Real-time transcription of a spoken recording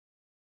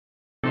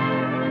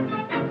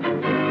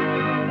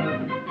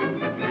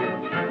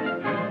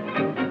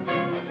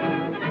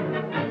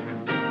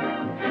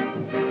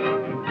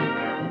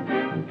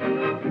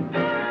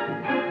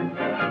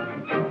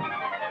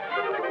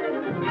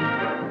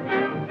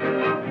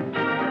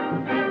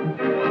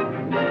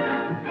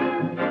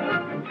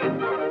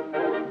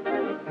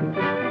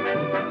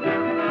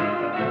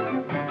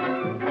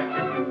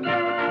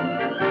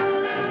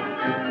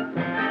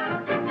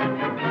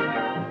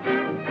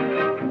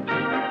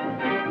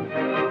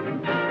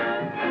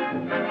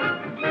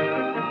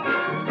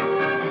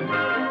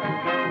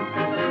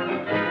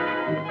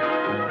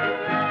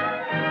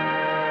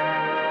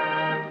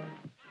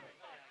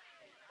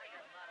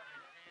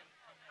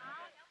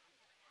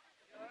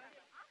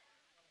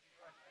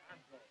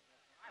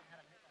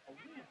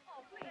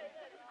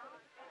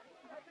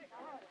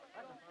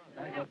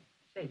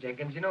Hey,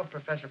 Jenkins, you know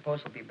Professor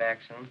Post will be back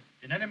soon.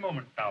 In any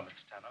moment now, Mr.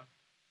 Tanner.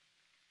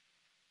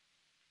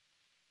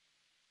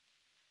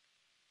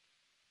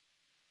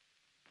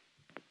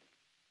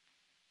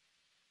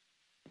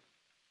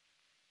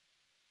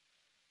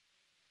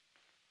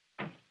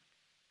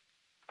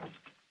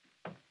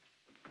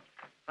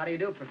 How do you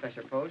do,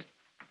 Professor Post?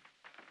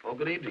 Oh,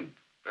 good evening.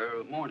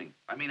 Morning.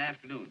 I mean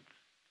afternoon.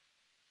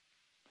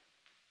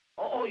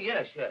 Oh,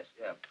 yes.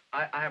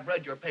 I have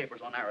read your papers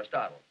on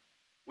Aristotle.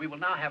 We will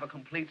now have a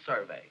complete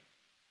survey.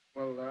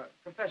 Well,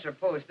 Professor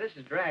Post, this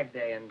is drag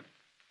day, and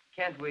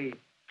can't we...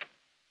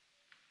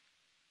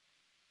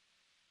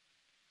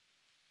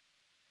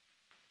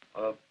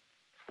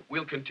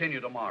 We'll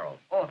continue tomorrow.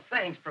 Oh,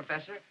 thanks,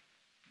 Professor.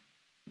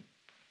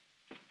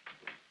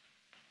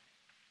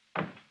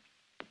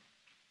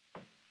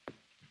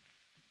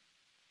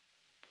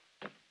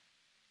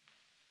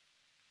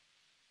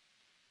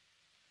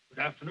 Good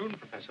afternoon,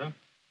 Professor.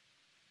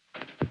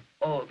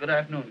 Oh, good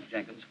afternoon, Mr.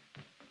 Jenkins.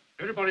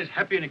 Everybody's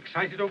happy and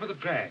excited over the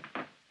drag.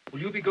 Will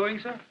you be going,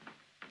 sir?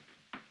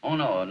 Oh,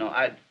 no.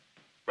 I'd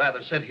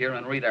rather sit here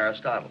and read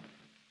Aristotle.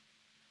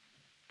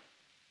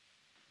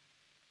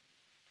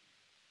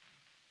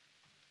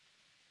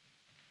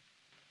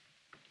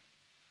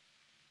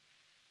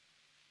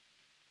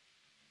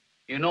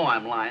 You know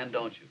I'm lying,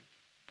 don't you?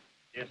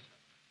 Yes, sir.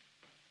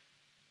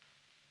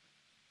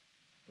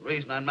 The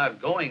reason I'm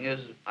not going is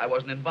I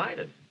wasn't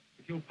invited.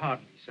 If you'll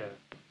pardon me, sir,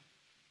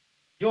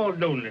 your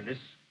loneliness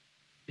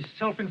is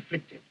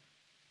self-inflicted.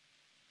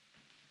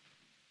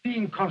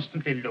 Being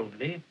constantly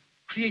lonely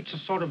creates a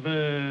sort of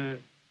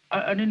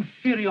an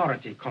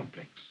inferiority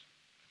complex.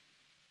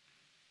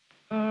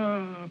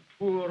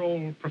 Poor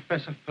old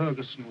Professor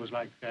Ferguson was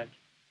like that.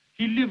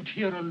 He lived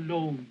here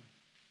alone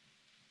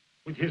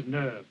with his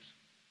nerves.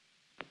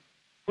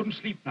 Couldn't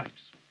sleep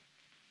nights.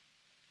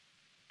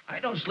 I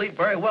don't sleep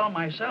very well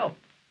myself.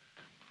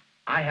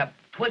 I have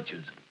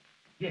twitches.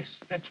 Yes,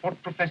 that's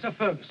what Professor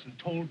Ferguson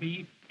told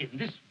me in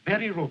this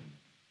very room.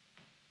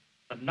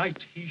 The night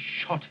he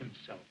shot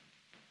himself.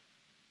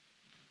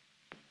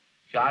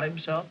 Shot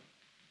himself?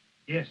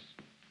 Yes,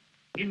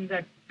 in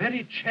that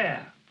very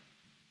chair.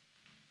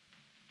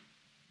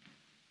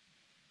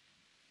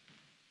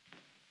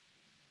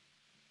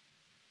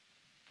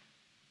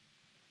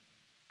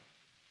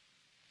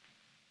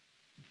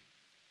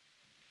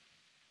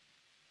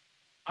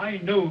 I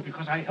know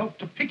because I helped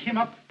to pick him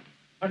up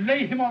and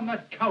lay him on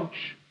that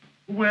couch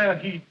where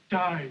he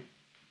died.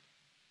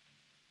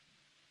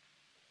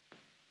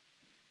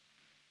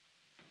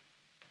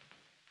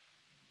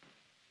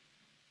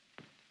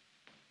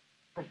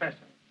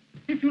 Professor,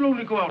 if you'll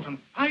only go out and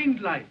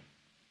find life,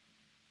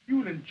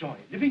 you'll enjoy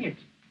living it.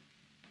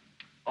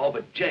 Oh,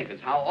 but Jenkins,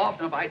 how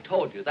often have I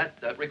told you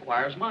that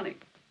requires money?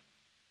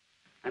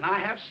 And I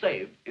have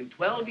saved in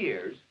 12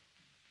 years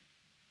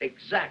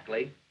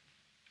exactly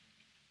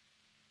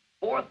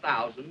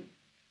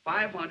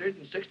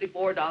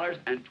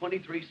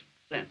 $4,564.23.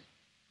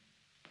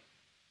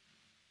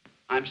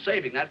 I'm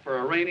saving that for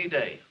a rainy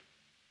day.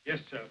 Yes,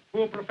 sir.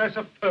 Poor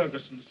Professor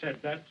Ferguson said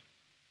that.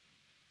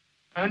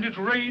 And it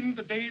rained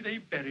the day they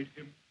buried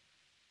him.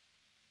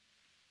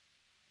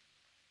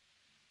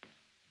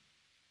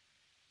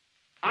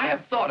 I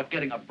have thought of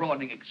getting a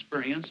broadening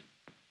experience,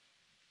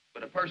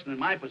 but a person in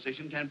my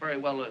position can't very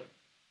well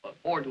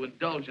afford to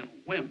indulge in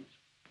whims.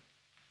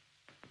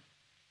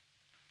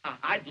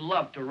 I'd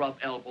love to rub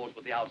elbows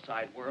with the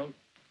outside world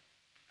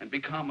and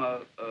become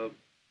a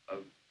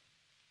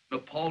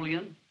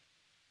Napoleon.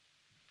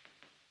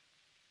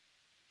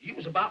 He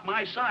was about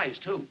my size,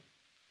 too.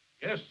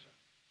 Yes, sir.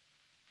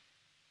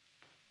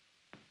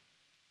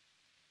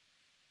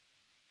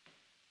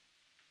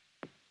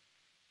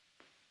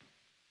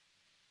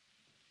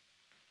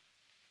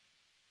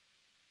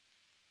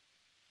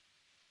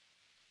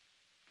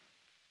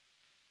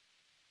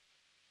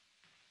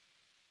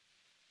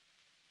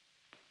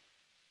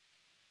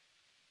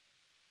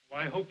 Well,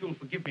 I hope you'll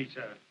forgive me,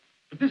 sir,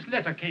 but this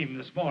letter came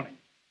this morning.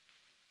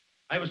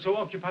 I was so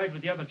occupied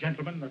with the other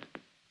gentlemen that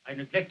I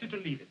neglected to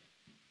leave it.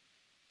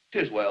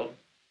 'Tis well.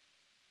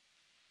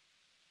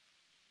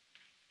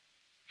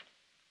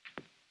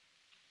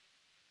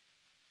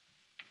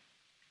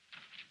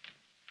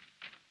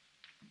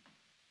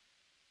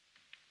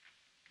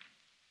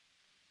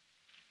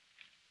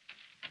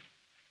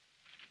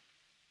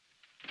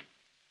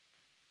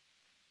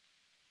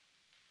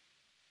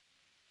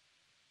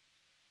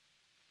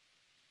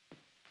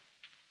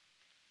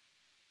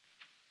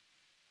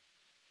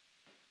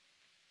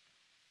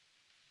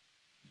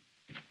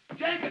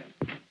 Jenkins!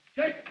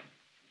 Jenkins!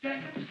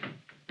 Jenkins!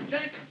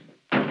 Jenkins!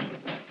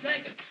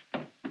 Jenkins!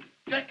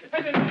 Jenkins!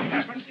 Has anything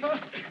happened, sir?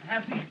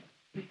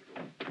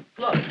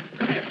 Look,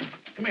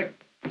 come here.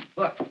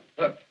 Look.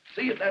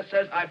 See if that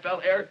says I fell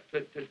heir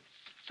to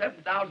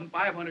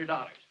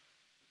 $7,500.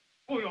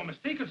 Oh, you're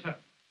mistaken, sir.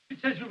 It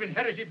says you've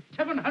inherited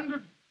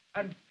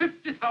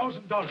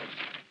 $750,000.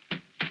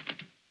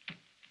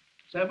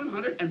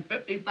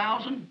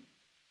 $750,000?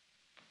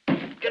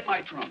 Get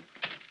my trunk.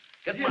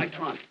 Get my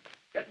trunk.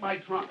 Get my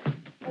trunk.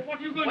 Well, what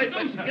are you going Wait,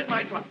 to do, sir? get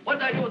my trunk. What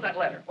did I do with that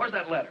letter? Where's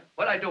that letter?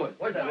 What did I do with it?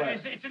 Where's that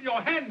letter? It's in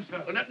your hands,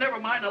 sir. Well, never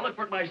mind. I'll look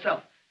for it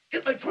myself.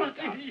 Get my trunk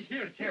out.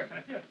 Here, sir.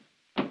 Here.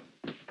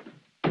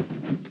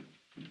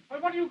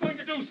 Well, what are you going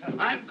to do, sir?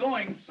 I'm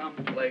going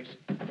someplace.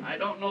 I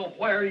don't know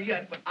where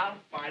yet, but I'll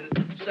find it.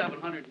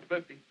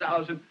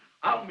 750,000.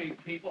 I'll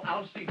meet people.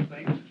 I'll see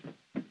things.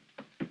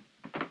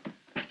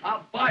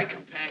 I'll buy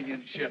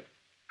companionship.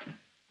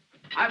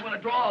 I'm going to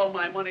draw all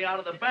my money out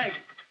of the bank.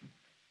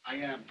 I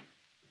am.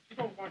 You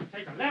don't want to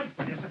take a lamp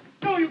for this, sir.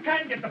 No, you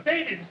can't get the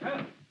bait in,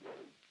 sir.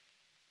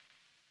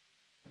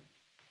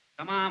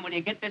 Come on, will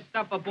you get this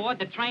stuff aboard?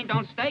 The train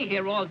don't stay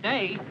here all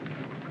day.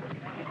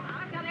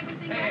 I've got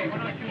everything. Hey,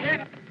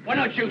 why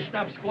don't you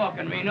stop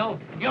squawking, Reno?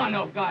 You're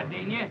no god,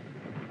 ain't you?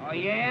 Oh,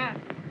 yeah?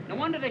 No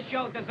wonder the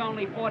show does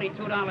only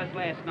 $42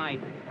 last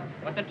night.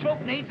 What the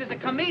troupe needs is a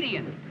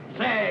comedian.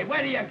 Say,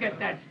 where do you get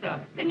that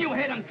stuff? Didn't you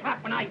hear them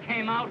clap when I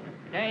came out?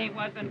 They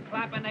wasn't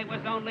clapping, they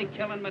was only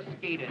killing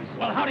mosquitoes.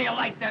 Well, how do you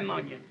like them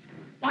onions?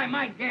 Why,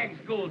 my gag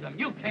schooled them.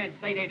 You can't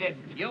say they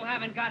didn't. You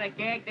haven't got a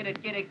gag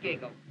that'd get a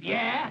giggle.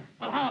 Yeah?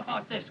 Well, how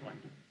about this one?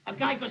 A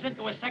guy goes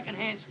into a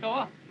second-hand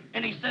store,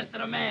 and he says to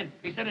the man,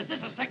 he said, is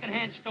this a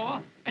second-hand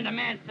store? And the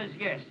man says,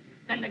 yes.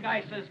 Then the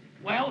guy says,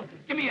 well,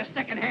 give me a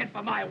second-hand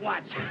for my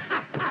watch.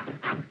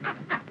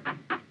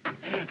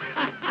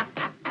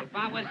 If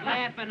I was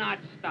laughing, I'd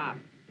stop.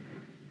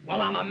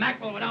 Well, I'm a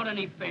mackerel without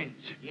any fins.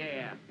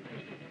 Yeah.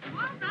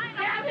 All right.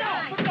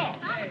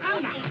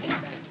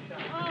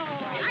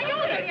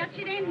 Aiutami,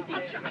 accidenti.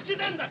 Sì,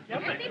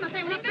 ma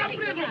sei un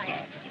imbecille.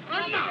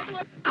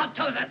 I'll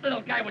tell that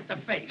little guy with the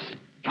face.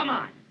 Come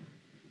on.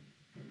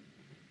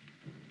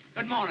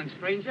 Good morning,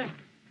 stranger.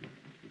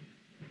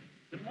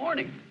 Good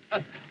morning.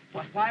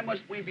 Why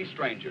must we be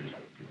strangers?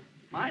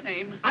 My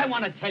name... I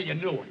want to tell you a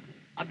new one.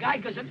 A guy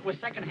goes into a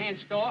second-hand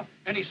store,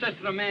 and he says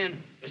to the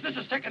man, is this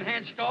a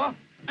second-hand store?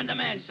 And the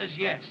man says,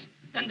 yes.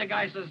 Then the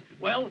guy says,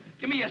 well,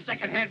 give me a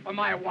second hand for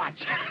my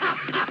watch.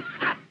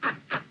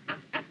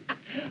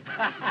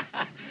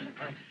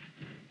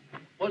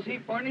 Was he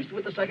furnished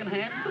with a second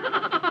hand?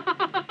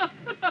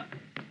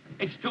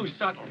 It's too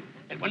subtle.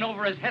 It went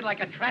over his head like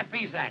a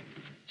trapeze act.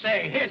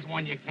 Say, here's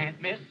one you can't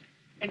miss.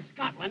 In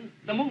Scotland,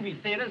 the movie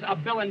theaters are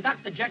billing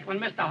Dr. Jekyll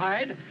and Mr.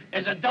 Hyde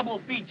as a double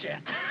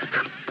feature.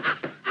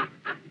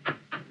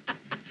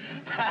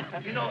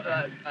 You know,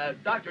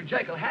 Dr.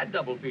 Jekyll had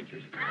double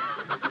features.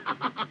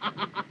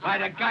 Why,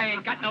 the guy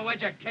ain't got no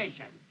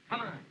education.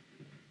 Come on.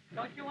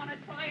 Don't you want to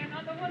try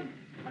another one?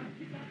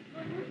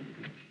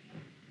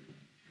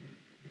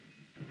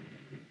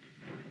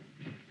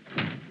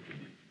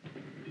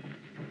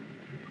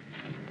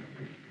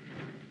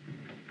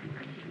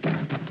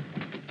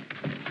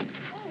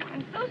 Oh,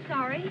 I'm so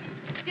sorry.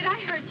 Did I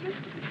hurt you?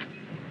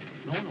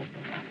 No.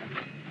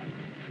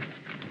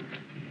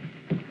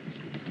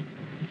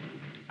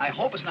 I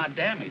hope it's not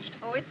damaged.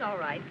 Oh, it's all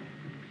right.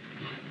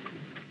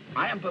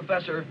 I am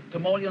Professor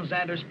Timoleon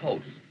Xander's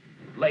Post,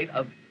 late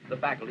of the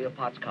faculty of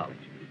Potts College.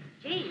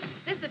 Gee,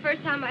 this is the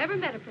first time I ever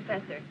met a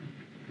professor.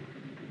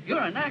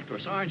 You're an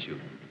actress, aren't you?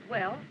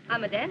 Well,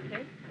 I'm a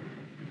dancer.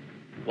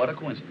 What a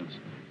coincidence.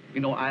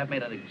 You know, I have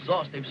made an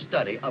exhaustive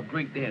study of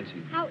Greek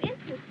dancing. How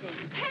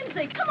interesting.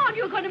 Pansy, come on,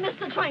 you're going to miss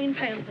the train,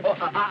 Pansy. Oh,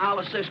 I'll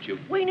assist you.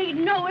 We need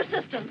no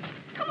assistance.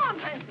 Come on,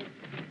 Pansy.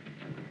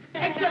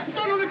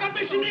 Sono le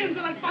cabecine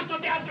dal fatto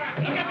teatro.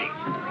 Look at me.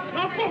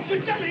 No,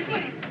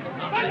 please.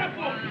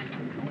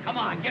 Come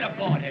on, get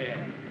aboard here.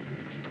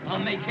 I'll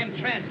make him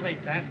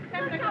translate that.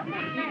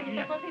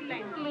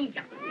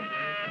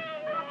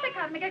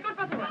 Seccarmi, che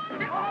colpa tua?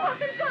 Oh,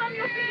 pensavo al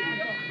mio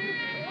figlio.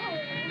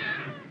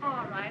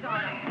 All right.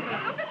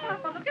 Look at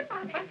Papa.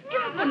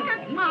 Look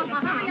at Mama.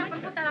 Hurry up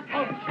and put that up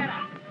there. Shut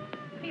up.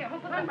 Here, we'll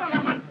put that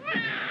on.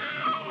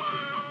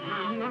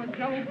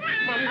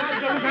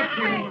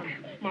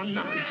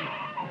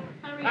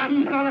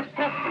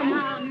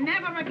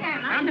 Never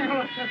again.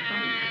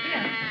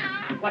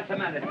 What's the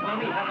matter,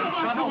 Tommy? Having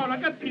trouble?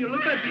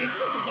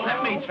 Let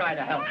me try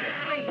to help you.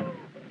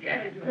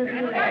 Yeah. There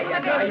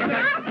you go.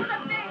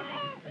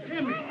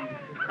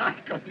 I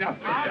couldn't help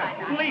it.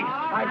 Please,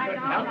 I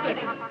couldn't help it.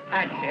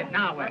 That's it.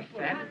 Now we're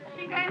set.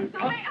 She danced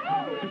away.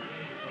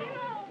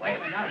 Wait a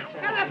minute. Now it's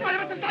set.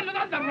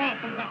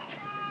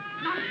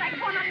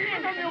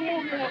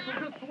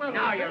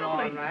 Now you're all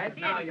right.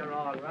 Now you're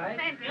all right.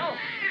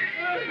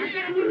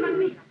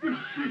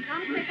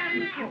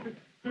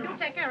 You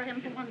take care of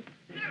him for once.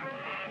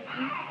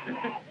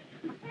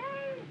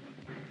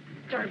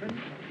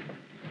 Durbin.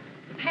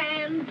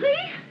 Pansy?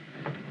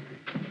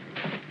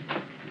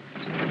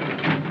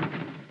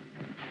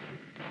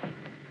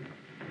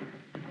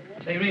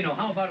 Say, Reno,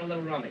 how about a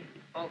little rummy?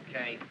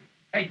 Okay.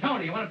 Hey,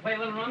 Tony, you want to play a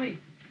little rummy?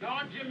 No,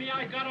 Jimmy,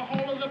 I got a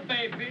hold of the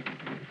baby.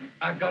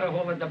 I got a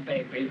hold of the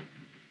baby.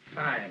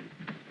 Fine.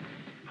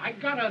 I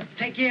gotta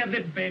take care of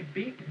the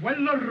baby. Well,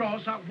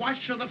 Rosa,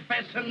 wash the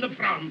face in the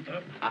front.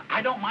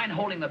 I don't mind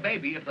holding the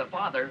baby if the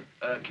father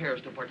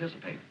cares to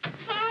participate.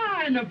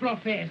 Fine,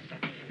 Professor.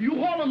 You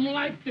hold him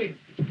like this.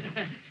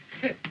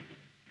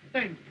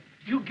 Then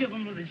you give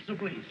him this,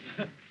 please.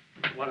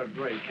 What a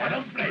break. What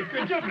a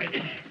break,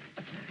 Jimmy.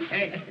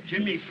 Hey,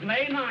 Jimmy,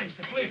 play nice,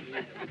 please.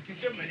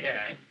 Jimmy,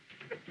 yeah.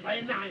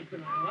 Play nice,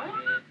 what?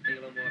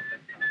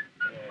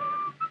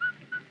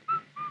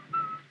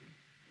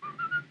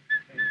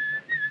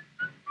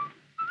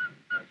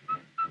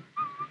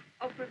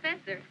 Oh,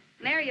 Professor,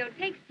 Mario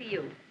takes to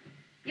you.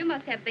 You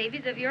must have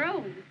babies of your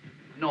own.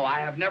 No, I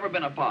have never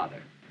been a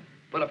father.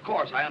 But of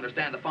course, I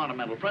understand the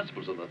fundamental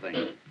principles of the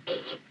thing.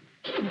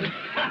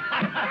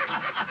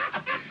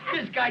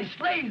 This guy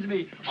slays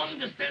me.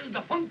 Understands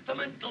the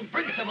fundamental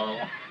principle.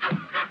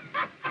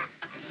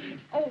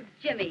 Oh,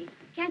 Jimmy,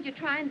 can't you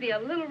try and be a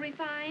little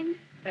refined?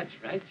 That's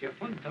right. You're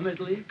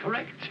fundamentally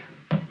correct.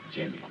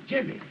 Jimmy.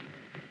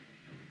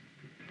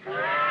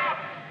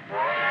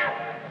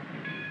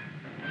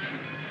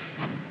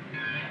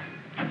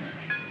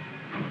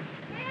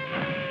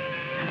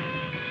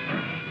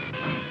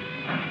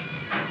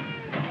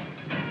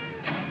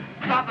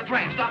 Stop the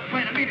train. Stop the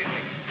train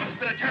immediately. There's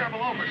been a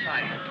terrible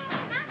oversight.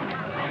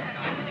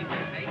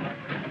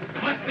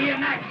 Must be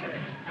an accident.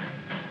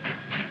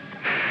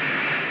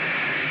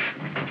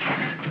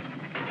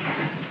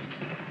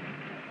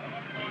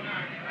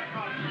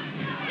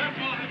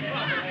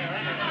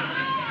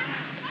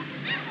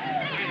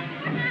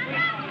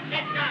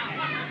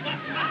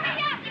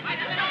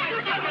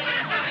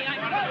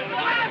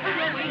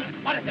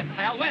 What is it,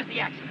 pal? Where's the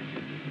accident?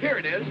 Here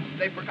it is.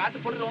 They forgot to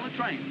put it on the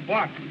train.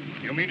 What?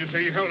 You mean to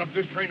say you held up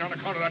this train on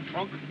account of that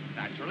trunk?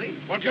 Naturally.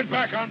 Well, get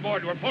back on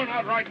board. We're pulling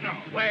out right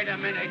now. Wait a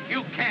minute.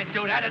 You can't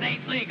do that. It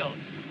ain't legal.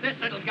 This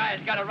little guy's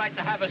got a right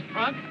to have his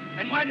trunk.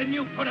 And why didn't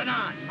you put it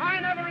on?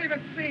 I never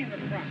even seen the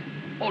trunk.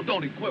 Oh,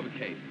 don't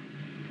equivocate.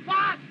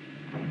 What?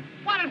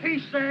 What did he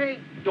say?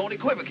 Don't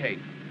equivocate.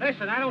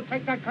 Listen, I don't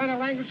take that kind of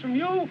language from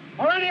you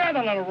or any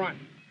other little runt.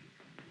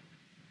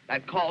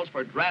 That calls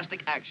for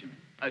drastic action.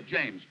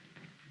 James,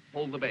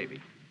 hold the baby.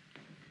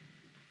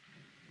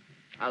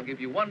 I'll give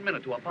you 1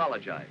 minute to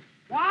apologize.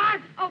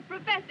 What? Oh,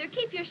 Professor,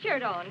 keep your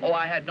shirt on. Oh,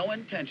 I had no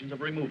intentions of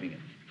removing it.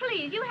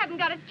 Please, you haven't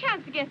got a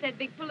chance against that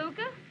big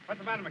palooka. What's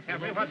the matter,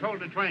 McCaffrey? What's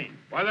holding the train?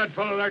 Why, that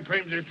fellow there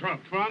claims his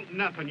trunk. Trunk?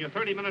 Nothing. You're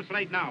 30 minutes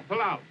late now. Pull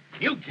out.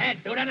 You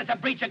can't do that. It's a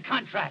breach of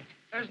contract.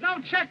 There's no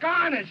check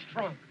on his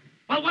trunk.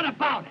 Well, what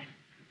about it?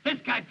 This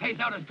guy pays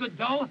out his good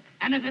dough,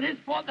 and is it his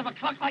fault if a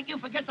clerk like you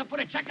forgets to put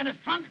a check in his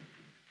trunk?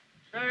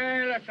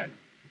 Say, listen.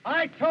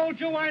 I told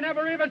you I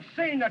never even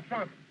seen the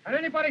trunk. And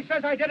anybody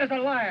says I did is a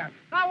liar.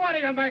 Now, what do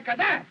you make of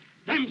that?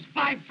 Them's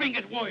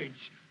five-fingered words.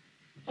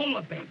 Hold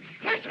the baby.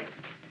 Listen.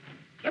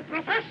 The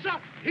professor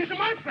is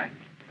my friend.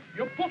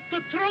 You put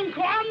the trunk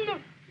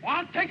on,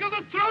 I'll take out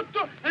the throat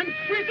and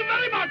squeeze it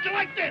very much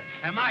like this.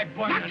 Am I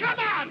burning? Now, come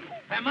on.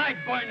 Am I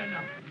burning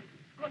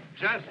up?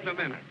 Just a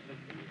minute.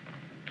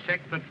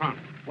 Check the trunk.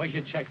 Where's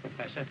your check,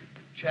 Professor?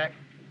 Check?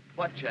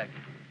 What check?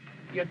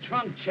 Your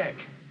trunk check.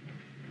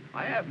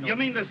 I have no... You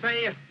mean to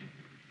say...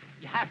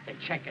 You have to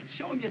check it.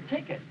 Show him your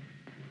ticket.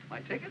 My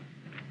ticket?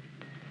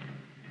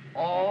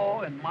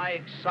 Oh, in my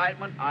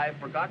excitement, I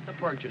forgot to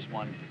purchase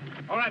one.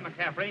 All right,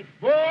 McCaffrey.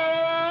 Wait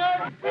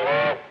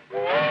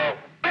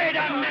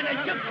a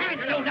minute. You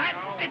can't do that.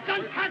 It's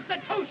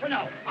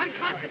unconstitutional.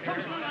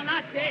 Unconstitutional or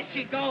not, there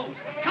she goes.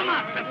 Come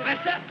on,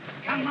 Professor.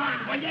 Come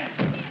on, will you?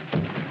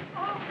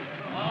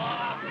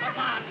 Oh, come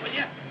on, will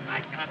you?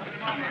 I got it.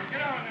 Come on.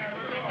 Get on there.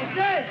 It's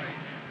this.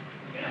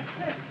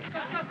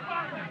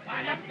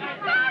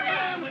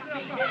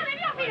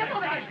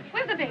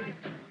 Where's the baby?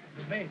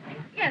 The baby?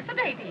 Yes, the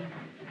baby.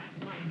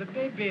 The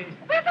baby.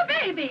 Where's the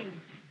baby?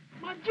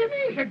 My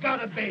Jimmy's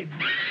got a baby.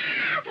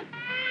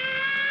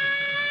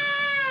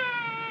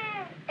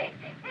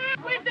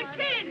 Where's the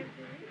kid?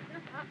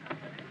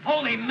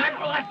 Holy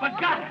mackerel, I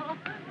forgot it.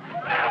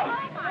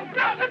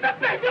 No, the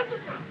baby.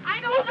 I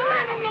know.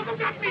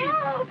 Look at me.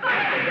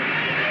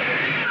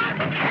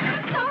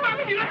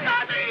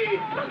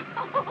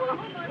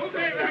 Who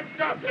gave that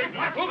stuff?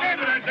 Who gave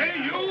it, I say?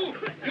 You?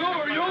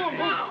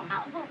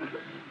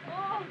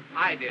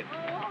 I did.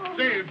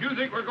 Say, if you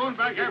think we're going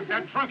back after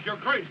that trunk, you're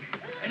crazy.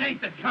 It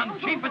ain't the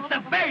trunk, Chief, it's the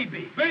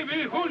baby.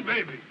 Baby? Whose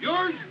baby?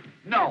 Yours?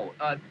 No,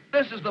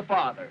 this is the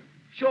father.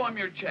 Show him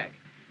your check.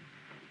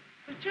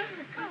 The check?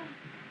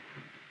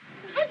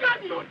 I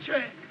got no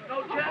check.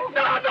 No check?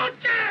 No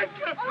check.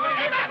 The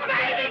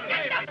baby.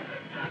 Get the...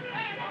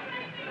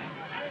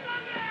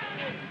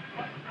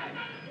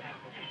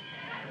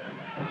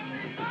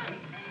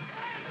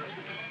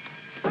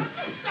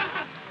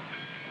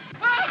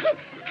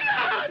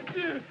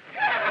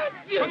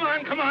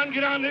 Come on,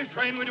 get on this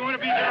train. We don't want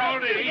to be here all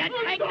day. You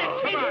take the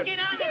kid and get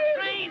on the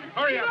train.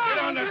 Hurry up, get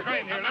on the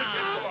train here. Let's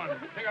get going.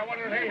 Think I want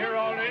to stay here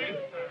all day?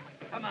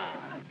 Come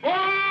on.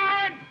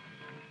 Forward!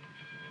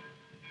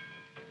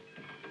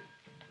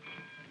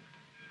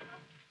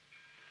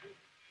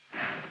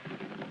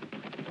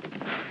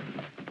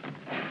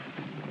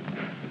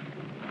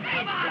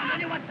 Come on,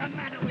 honey, what's the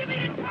matter with you? Give me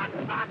the trunk,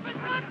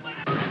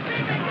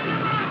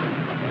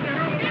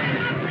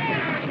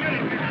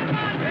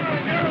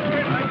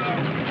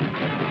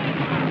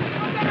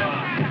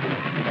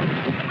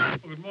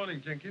 Good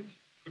morning, Jenkins.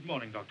 Good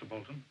morning, Dr.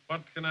 Bolton.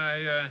 What can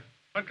I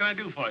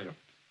do for you?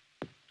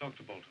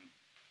 Dr. Bolton,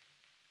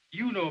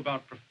 you know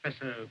about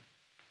Professor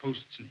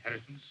Post's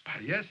inheritance?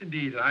 Yes,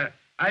 indeed.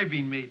 I've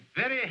been made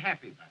very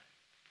happy by it.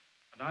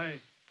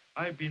 And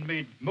I've been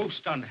made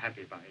most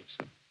unhappy by it,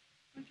 sir.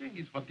 Well,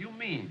 Jenkins, what do you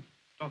mean?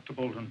 Dr.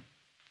 Bolton,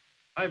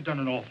 I've done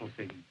an awful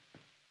thing.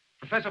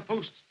 Professor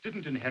Post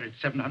didn't inherit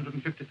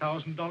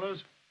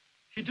 $750,000.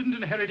 He didn't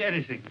inherit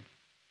anything.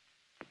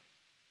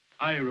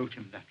 I wrote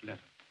him that letter.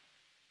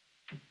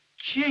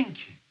 Jenkins,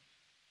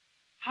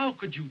 how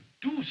could you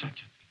do such a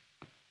thing?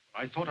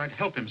 I thought I'd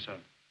help him, sir.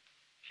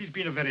 He's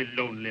been a very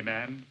lonely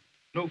man.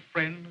 No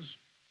friends,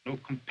 no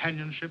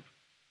companionship.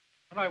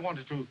 And I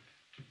wanted to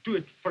do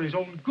it for his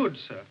own good,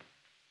 sir.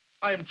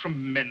 I am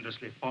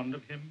tremendously fond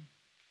of him.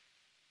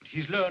 But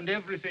he's learned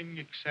everything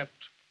except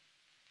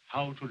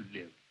how to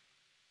live.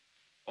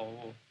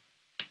 Oh,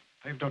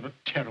 I've done a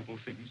terrible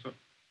thing, sir.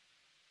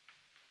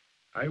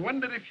 I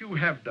wonder if you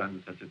have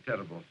done such a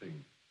terrible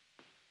thing.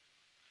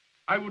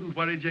 I wouldn't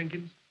worry,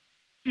 Jenkins.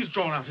 He's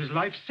drawn out his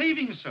life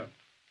savings, sir.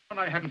 And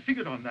I hadn't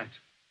figured on that.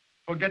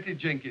 Forget it,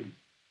 Jenkins.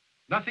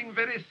 Nothing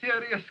very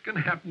serious can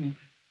happen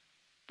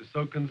to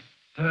so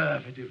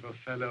conservative a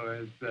fellow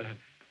as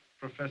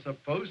Professor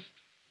Post.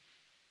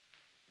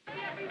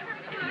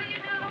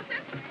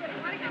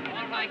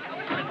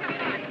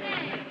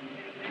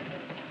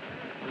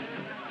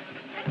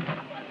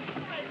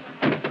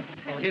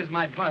 Well, here's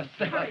my bus.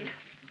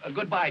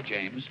 Goodbye,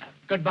 James.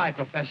 Goodbye,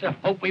 Professor.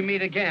 Hope we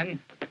meet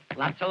again.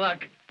 Lots of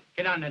luck.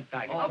 Get on that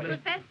bike. Oh,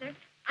 Professor,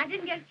 I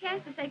didn't get a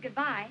chance to say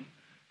goodbye.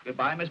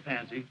 Goodbye, Miss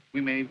Pansy.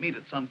 We may meet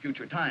at some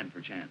future time,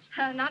 perchance.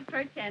 Not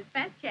per chance,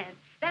 fast chance.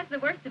 That's the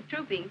worst of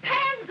trooping.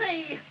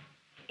 Pansy!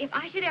 If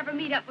I should ever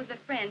meet up with a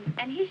friend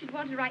and he should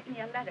want to write me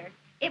a letter,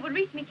 it would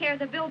reach me care of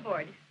the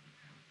billboard.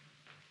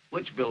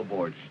 Which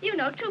billboard? You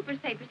know, Troopers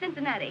say for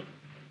Cincinnati.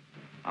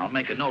 I'll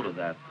make a note of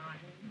that.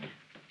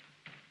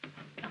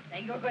 Now,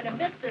 you're going to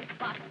miss this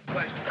spot.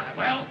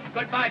 Well,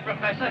 goodbye,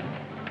 Professor.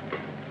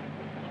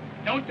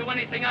 Don't do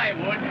anything I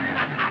would.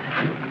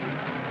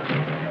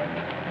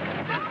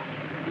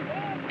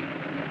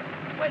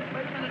 Wait a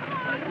minute.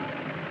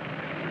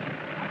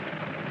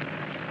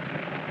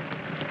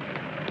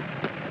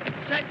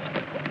 Say,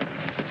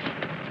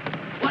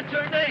 what's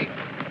her name?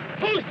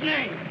 Whose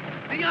name?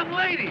 The young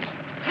lady.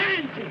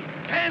 Pansy.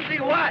 Pansy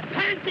what?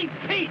 Pansy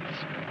Pete's.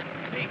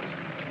 Pete.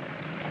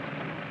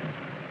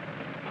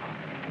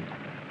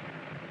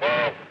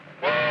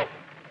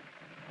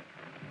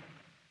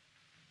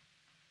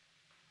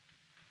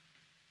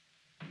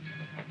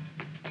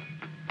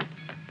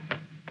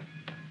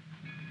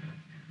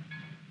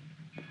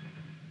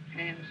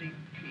 Pansy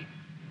Pete.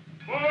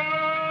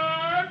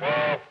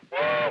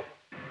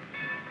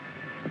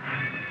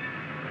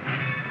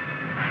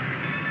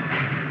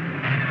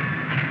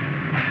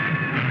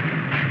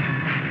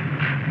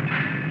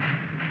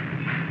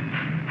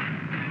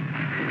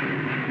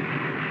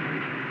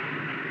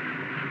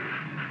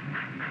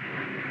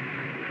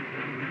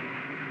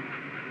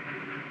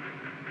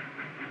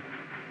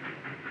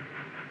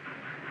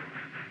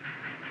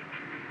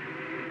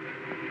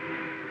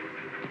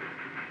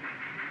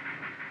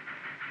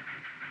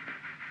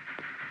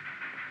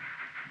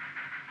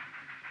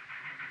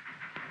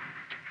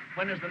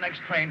 When is the next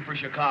train for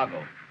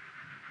Chicago?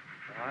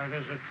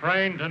 There's a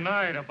train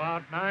tonight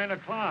about 9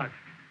 o'clock.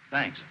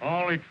 Thanks.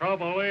 Only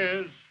trouble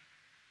is,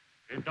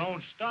 it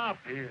don't stop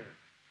here.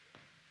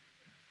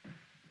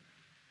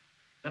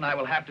 Then I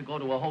will have to go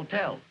to a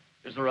hotel.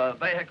 Is there a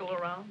vehicle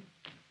around?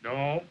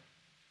 No,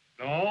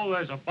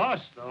 there's a bus,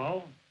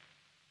 though.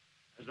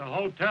 There's a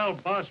hotel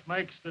bus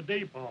makes the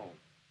depot.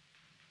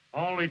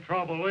 Only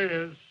trouble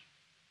is,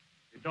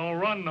 it don't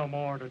run no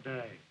more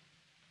today.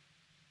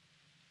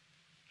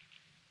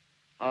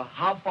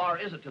 How far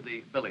is it to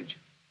the village?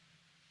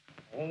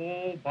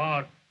 Oh,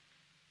 about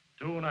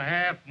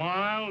 2.5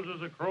 miles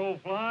as a crow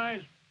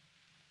flies.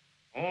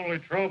 Only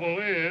trouble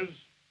is...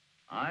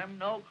 I'm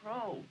no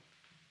crow.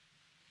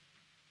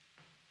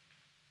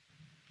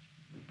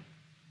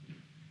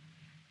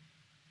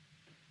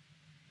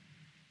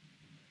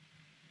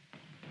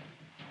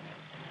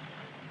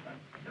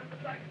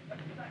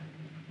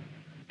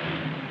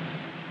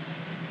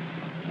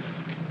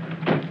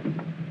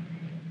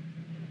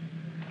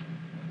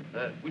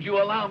 Would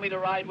you allow me to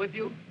ride with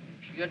you?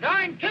 You're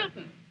darn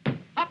tootin'.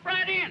 Hop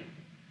right in.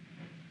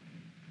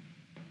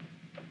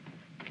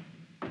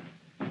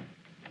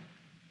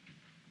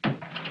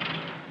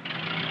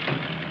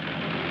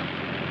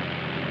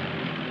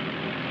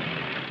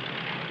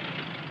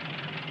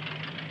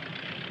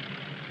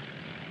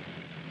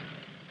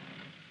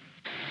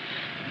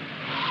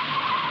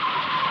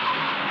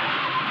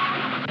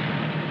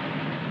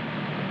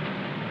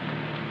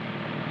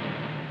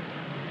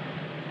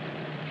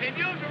 Can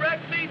you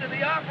direct me to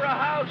the Opera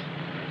House?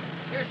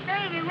 You're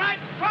standing right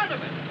in front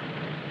of it.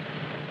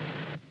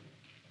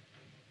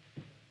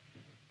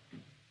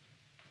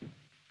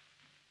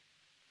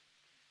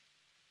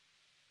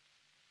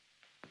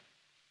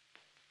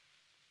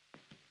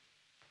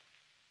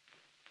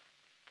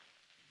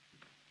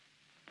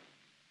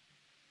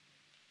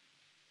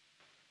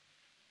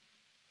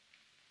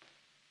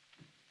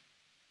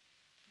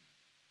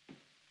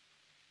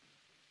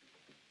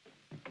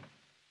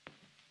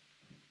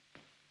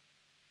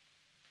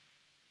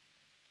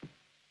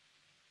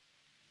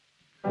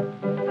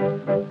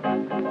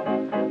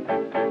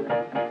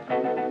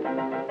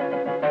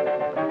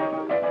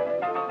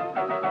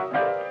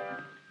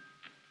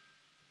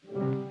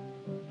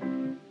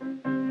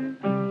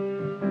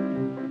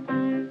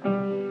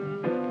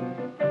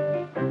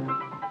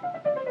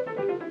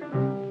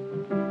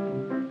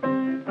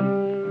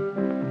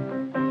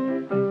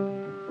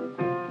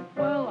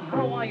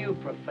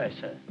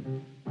 Professor.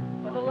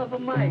 For the love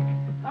of Mike,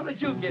 how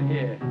did you get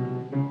here?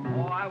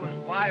 Oh, I was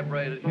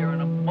vibrated here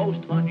in a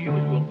most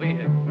unusual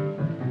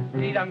vehicle.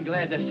 Indeed, I'm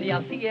glad to see you.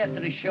 I'll see you after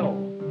the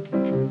show.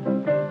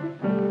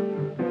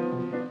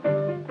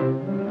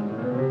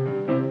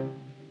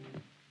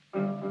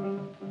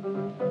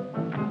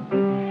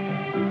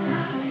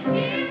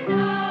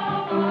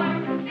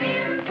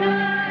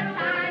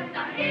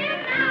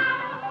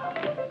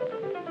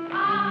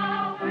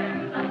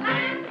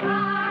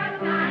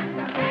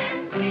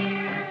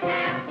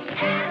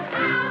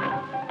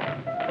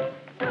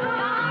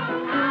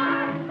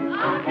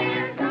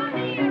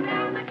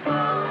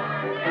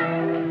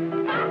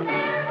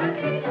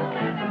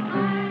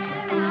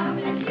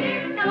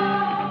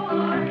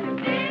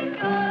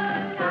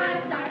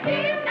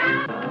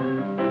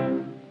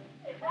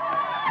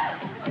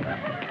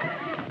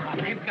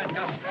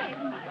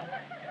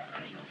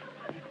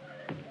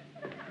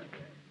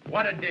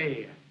 What a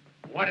day.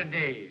 What a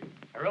day.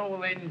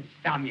 Roll in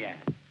Samya.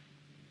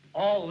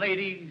 All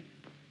ladies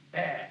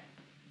there.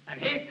 And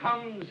here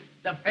comes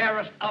the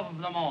fairest of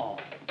them all.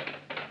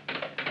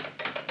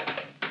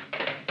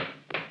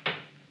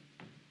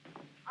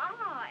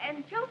 Ah,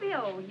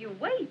 Antonio, you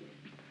wait.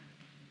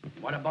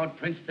 What about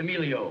Prince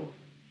Emilio?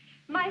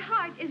 My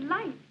heart is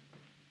light.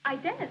 I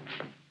dance.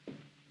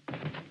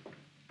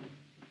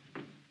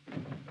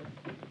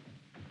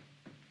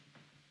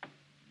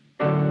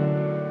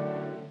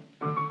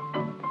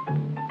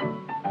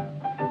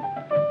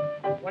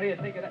 What do you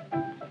think of that?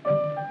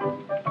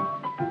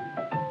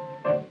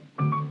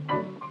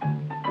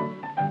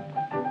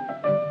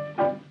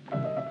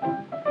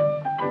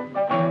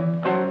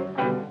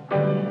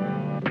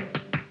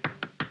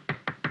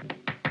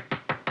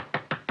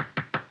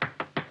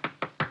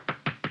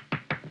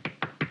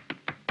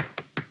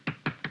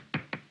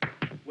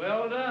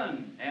 Well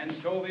done,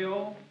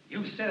 Antonio.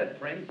 You said it,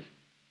 Prince.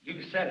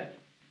 You said it.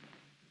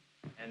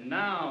 And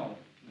now,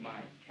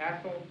 my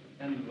castle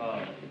and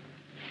love.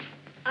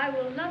 I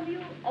will love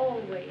you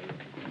always.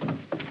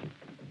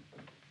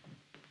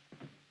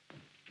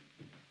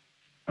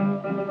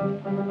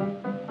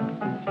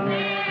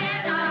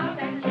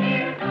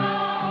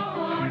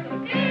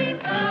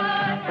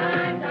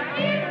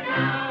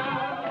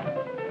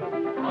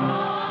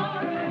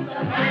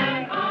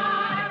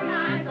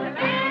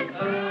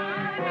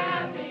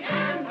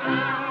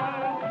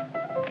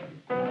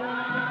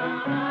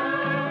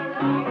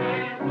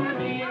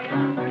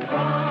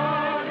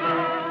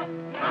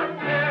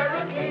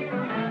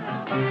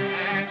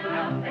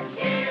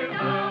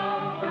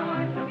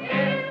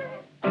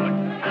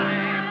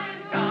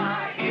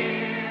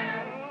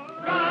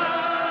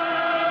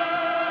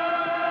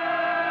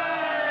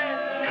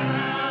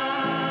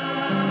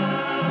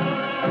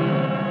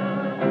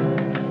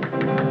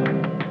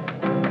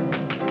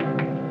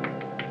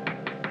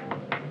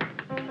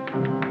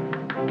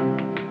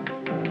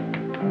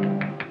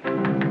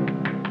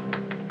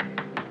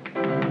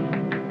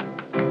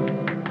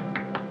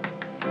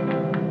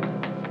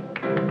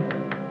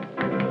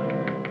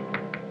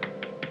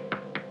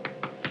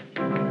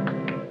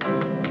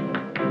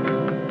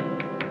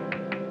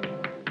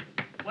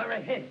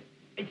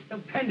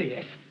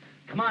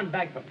 Come on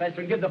back,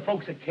 Professor, and give the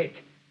folks a kick.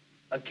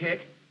 A kick?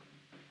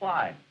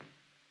 Why?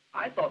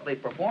 I thought they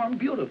performed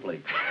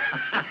beautifully.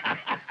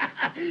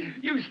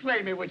 You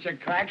slay me with your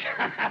crack.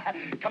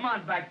 Come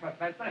on back,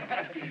 Professor.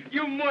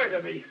 You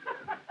murder me.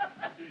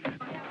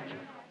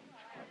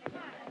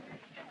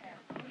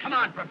 Come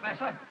on,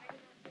 Professor.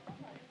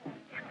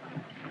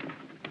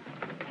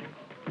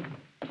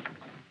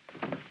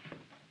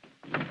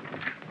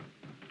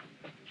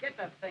 Get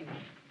that thing.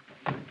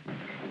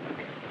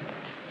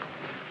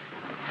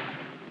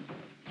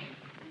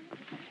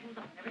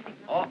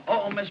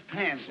 Oh, Miss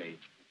Pansy.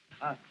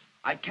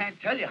 I can't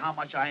tell you how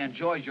much I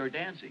enjoyed your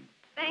dancing.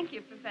 Thank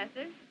you,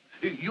 Professor.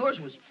 Yours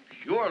was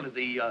purely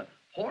the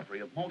poetry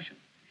of motion.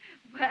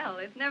 Well,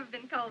 it's never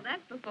been called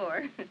that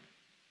before.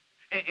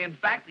 In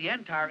fact, the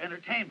entire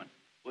entertainment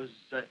was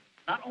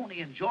not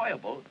only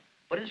enjoyable,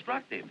 but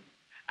instructive.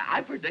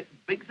 I predict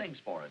big things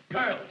for it.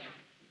 Girls,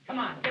 come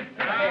on.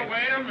 Now,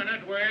 wait a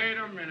minute.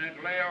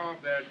 Lay off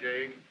there,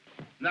 Jake.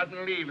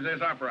 Nothing leaves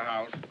this opera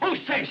house. Who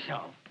says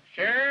so?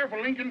 Sheriff of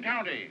Lincoln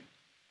County.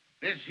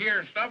 This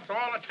here stuff's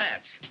all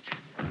attached.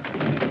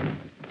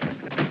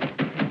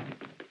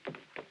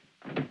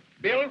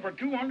 Bill for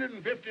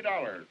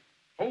 $250.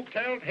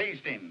 Hotel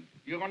Hastings.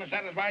 You going to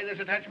satisfy this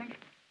attachment?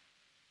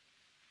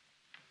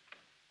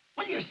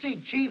 Well, you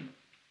see, Chief,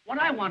 what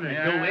I want to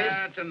do is...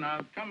 That's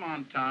enough. Come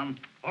on, Tom.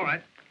 All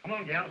right. Come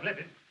on, gal. Flip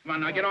it. Come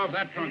on, now get off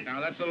that trunk now.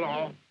 That's the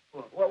law.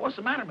 Well, what's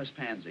the matter, Miss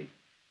Pansy?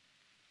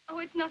 Oh,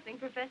 it's nothing,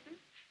 Professor.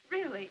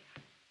 Really.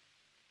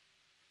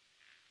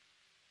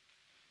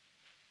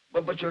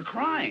 But you're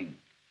crying.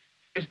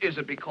 Is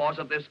it because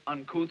of this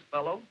uncouth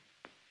fellow?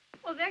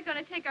 Well, they're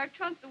going to take our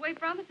trunks away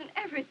from us and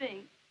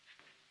everything.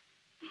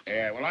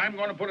 Yeah, well, I'm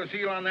going to put a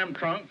seal on them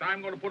trunks.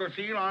 I'm going to put a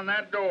seal on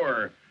that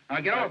door. Now,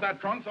 get off that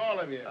trunks, all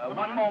of you.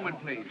 One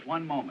moment, please.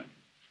 One moment.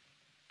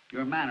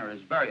 Your manner is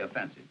very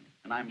offensive,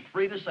 and I'm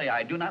free to say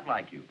I do not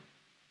like you.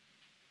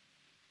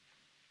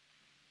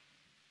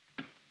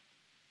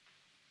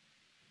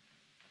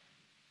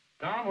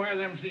 Tom, where are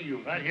them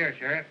seals? Right here,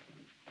 Sheriff.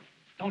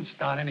 Don't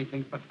start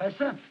anything,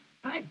 Professor.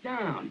 Pipe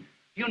down.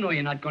 You know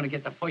you're not going to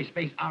get the first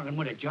base arguing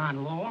with a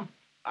John Law.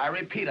 I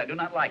repeat, I do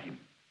not like him.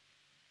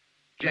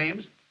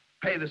 James,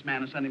 pay this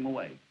man and send him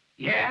away.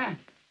 Yeah?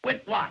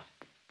 With what?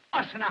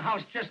 Us in the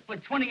house just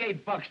split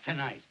 $28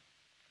 tonight.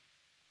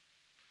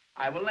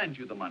 I will lend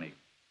you the money.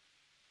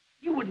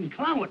 You wouldn't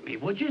clown with me,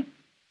 would you?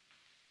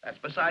 That's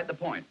beside the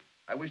point.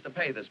 I wish to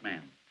pay this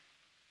man.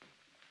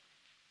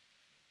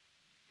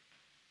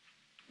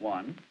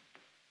 1,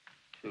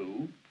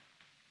 2,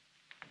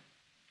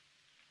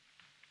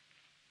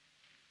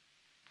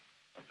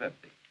 50.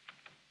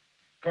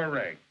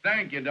 Correct.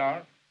 Thank you,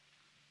 Doc.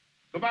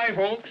 Goodbye,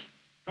 folks.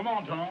 Come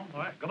on, Tom. All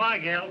right. Goodbye,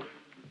 Gil.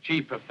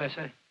 Gee,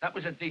 Professor, that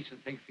was a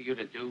decent thing for you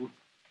to do.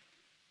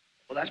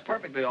 Well, that's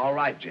perfectly all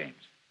right, James.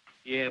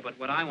 Yeah, but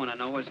what I want to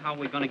know is how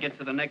we're going to get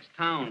to the next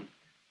town.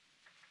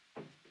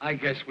 I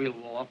guess we'll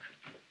walk.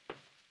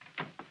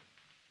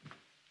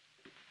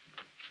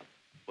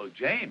 Well,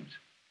 James,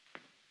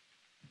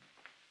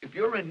 if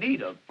you're in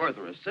need of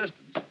further assistance...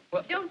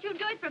 Well, Don't you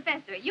do it,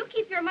 Professor. You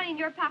keep your money in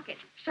your pocket.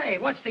 say,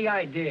 what's the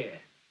idea?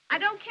 I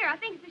don't care. I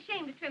think it's a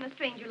shame to trim a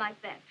stranger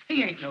like that.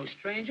 He ain't no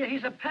stranger.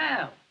 He's a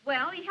pal.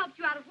 Well, he helped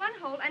you out of one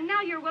hole, and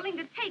now you're willing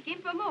to take him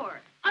for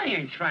more. I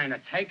ain't trying to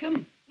take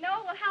him. No?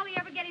 Well, how'll he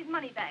ever get his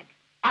money back?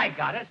 I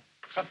got it.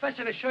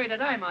 Professor, to show you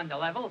that I'm on the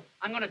level,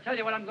 I'm going to tell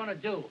you what I'm going to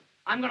do.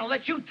 I'm going to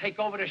let you take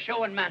over the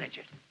show and manage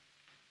it.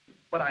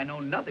 But I know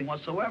nothing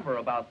whatsoever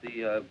about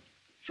the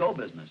show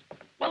business.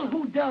 Well,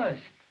 who does?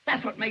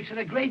 That's what makes it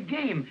a great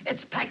game.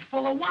 It's packed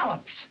full of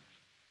wallops.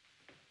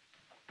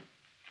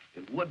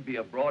 It would be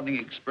a broadening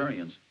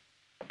experience.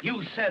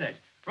 You said it.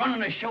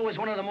 Running a show is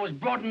one of the most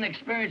broadening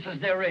experiences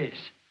there is.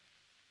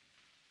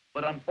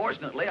 But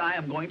unfortunately, I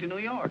am going to New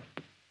York.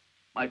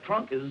 My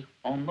trunk is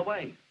on the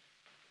way.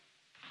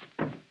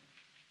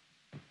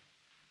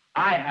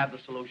 I have the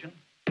solution.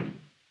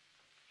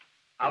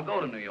 I'll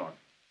go to New York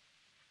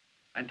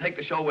and take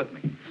the show with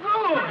me.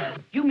 Oh!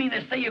 You mean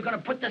to say you're going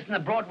to put this in the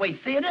Broadway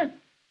theater?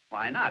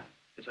 Why not?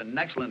 It's an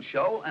excellent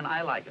show, and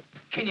I like it.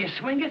 Can you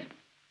swing it?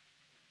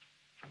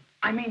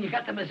 I mean, you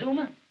got the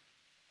mazuma?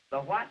 The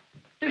what?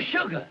 The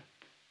sugar.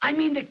 I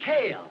mean the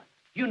kale.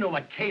 You know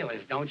what kale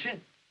is, don't you?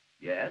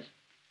 Yes.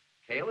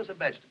 Kale is a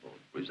vegetable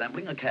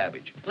resembling a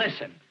cabbage.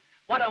 Listen,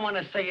 what I want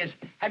to say is,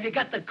 have you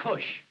got the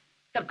Kush,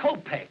 the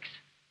Kopecks,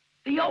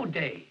 the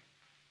O'Day,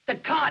 the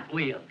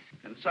cartwheels?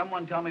 Can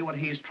someone tell me what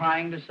he's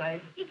trying to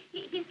say?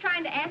 He's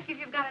trying to ask if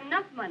you've got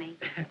enough money.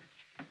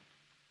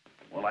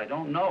 Well, I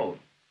don't know.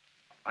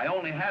 I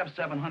only have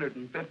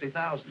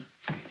 $750,000.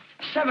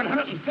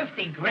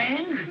 750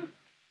 grand?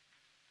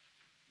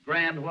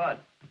 Grand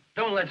what?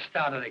 Don't let's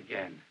start it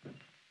again.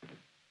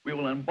 We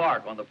will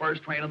embark on the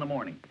first train in the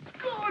morning.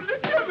 Good,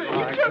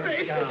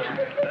 Jimmy,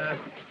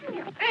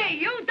 hey,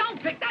 you,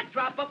 don't pick that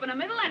drop up in the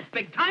middle. That's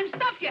big time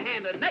stuff you're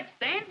handling. Next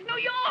stand's New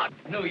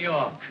York. New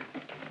York.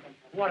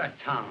 What a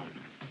town.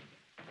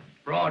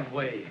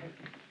 Broadway.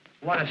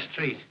 What a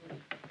street.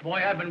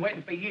 Boy, I've been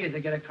waiting for years to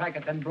get a crack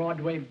at them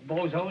Broadway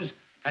bozos,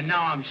 and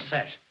now I'm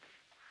set.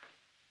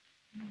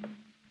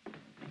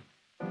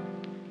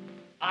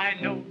 I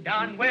know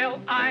darn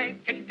well I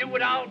can do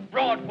without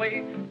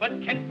Broadway, but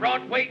can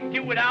Broadway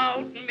do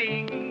without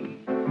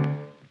me?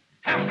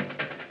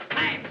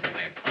 Times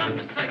Square,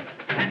 Columbus Circle,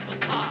 Central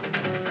Park,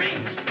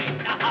 Green Street,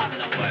 the heart of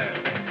the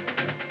world.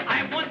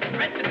 I once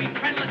bred to be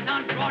friendless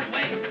on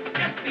Broadway,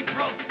 just be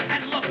broke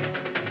and look.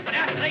 But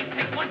after they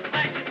take one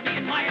flash at me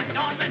and my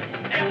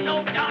adornment, they'll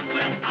know darn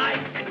well I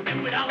can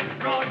do without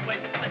Broadway,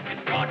 but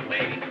can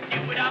Broadway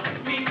do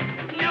without me?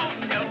 No,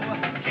 no,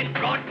 can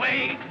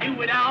Broadway do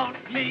without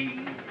me?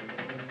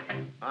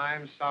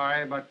 I'm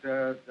sorry, but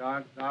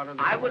out of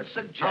the... I would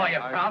suggest... How are you,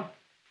 Prof?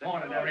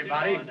 Morning,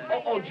 everybody.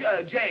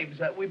 James,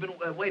 we've been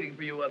waiting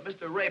for you.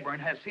 Mr. Rayburn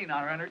has seen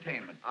our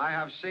entertainment. I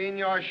have seen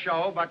your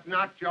show, but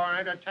not your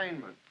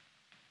entertainment.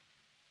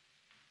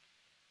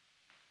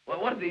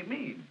 Well, what did he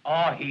mean?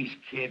 Oh, he's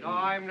kidding. No,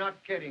 I'm not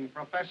kidding,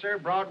 Professor.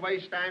 Broadway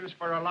stands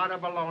for a lot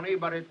of baloney,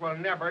 but it will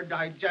never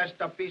digest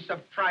a piece of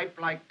tripe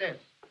like this.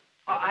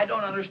 I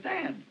don't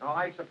understand. No,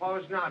 I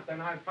suppose not.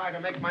 Then I'll try to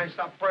make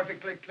myself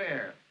perfectly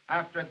clear.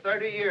 After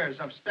 30 years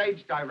of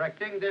stage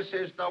directing, this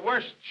is the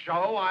worst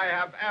show I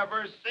have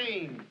ever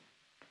seen.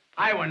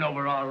 I went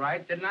over all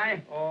right, didn't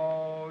I?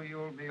 Oh,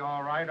 you'll be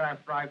all right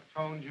after I've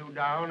toned you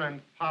down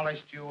and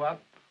polished you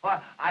up.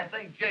 Well, I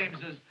think James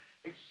is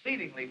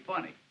exceedingly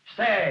funny.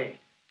 Say,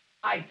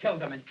 I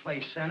killed him in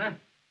Clay Center.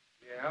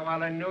 Yeah,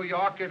 well, in New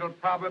York, it'll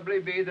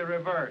probably be the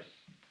reverse.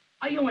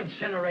 Are you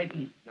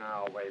incinerating?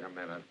 Now, wait a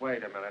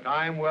minute.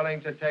 I'm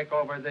willing to take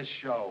over this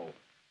show.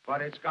 but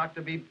it's got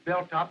to be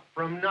built up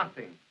from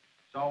nothing.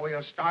 So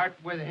we'll start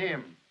with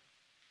him.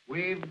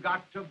 We've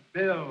got to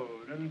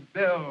build and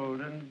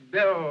build and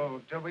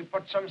build till we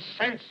put some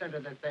sense into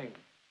the thing.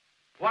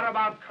 What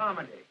about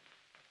comedy?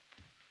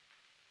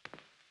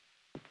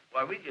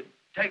 Why, we could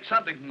take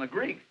something from the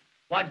Greek.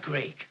 What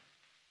Greek?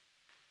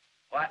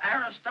 Why,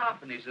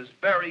 Aristophanes is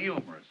very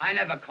humorous. I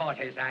never caught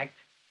his act.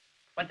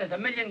 But there's a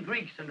million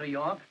Greeks in New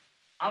York.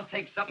 I'll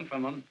take something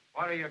from them.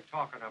 What are you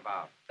talking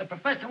about? The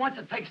professor wants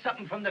to take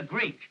something from the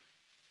Greek.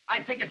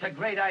 I think it's a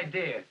great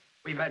idea.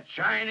 We've had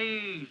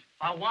Chinese,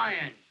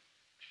 Hawaiians,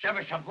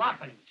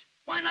 Czechoslovakians.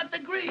 Why not the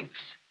Greeks?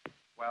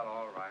 Well,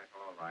 all right,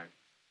 all right.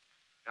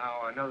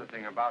 Now, another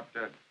thing about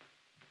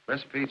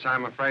Miss Peets,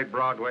 I'm afraid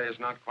Broadway is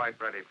not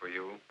quite ready for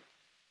you.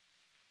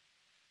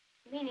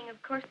 Meaning, of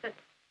course, that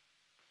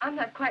I'm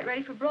not quite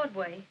ready for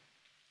Broadway.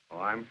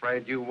 Well, I'm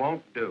afraid you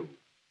won't do.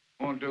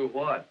 Won't do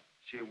what?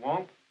 She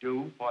won't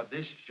do for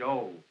this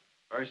show.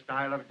 Her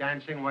style of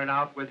dancing went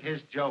out with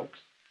his jokes.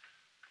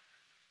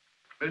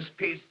 Miss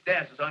Peets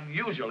dances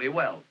unusually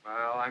well.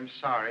 Well, I'm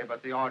sorry,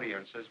 but the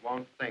audiences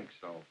won't think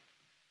so.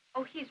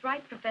 Oh, he's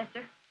right,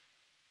 Professor.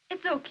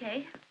 It's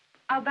okay.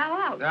 I'll bow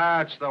out.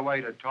 That's the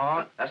way to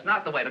talk. That's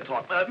not the way to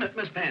talk.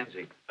 Miss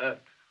Pansy,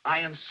 I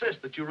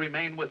insist that you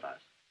remain with us.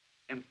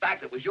 In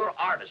fact, it was your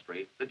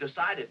artistry that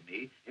decided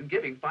me in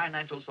giving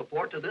financial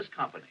support to this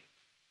company.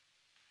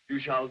 You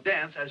shall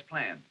dance as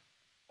planned.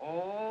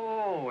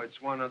 Oh,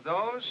 it's one of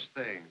those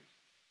things.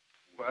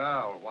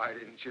 Well, why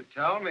didn't you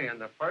tell me in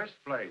the first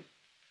place?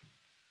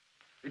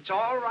 It's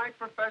all right,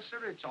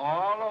 Professor. It's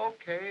all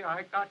okay.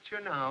 I got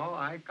you now.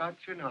 I got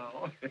you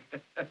now.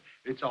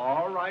 It's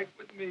all right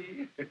with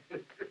me.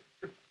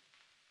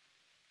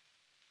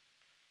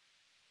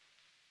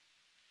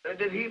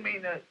 Did he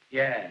mean that?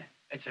 Yeah,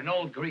 it's an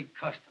old Greek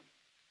custom.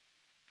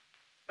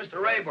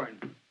 Mr. Rayburn.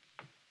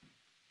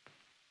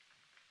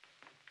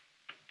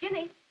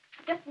 Jimmy,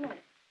 just a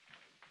minute.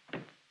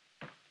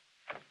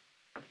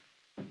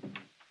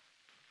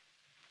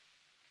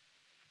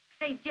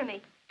 Say,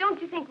 Jimmy, don't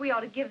you think we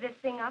ought to give this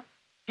thing up?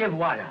 Give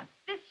what up?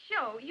 This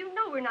show. You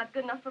know we're not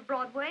good enough for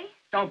Broadway.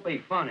 Don't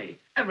be funny.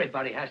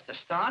 Everybody has to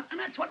start, and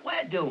that's what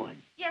we're doing.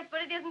 Yes, but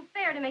it isn't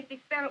fair to make the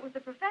experiment with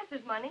the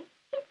professor's money.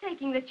 He's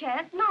taking the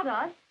chance, not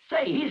us.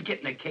 Say, he's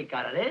getting a kick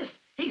out of this.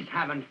 He's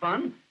having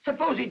fun.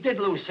 Suppose he did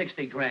lose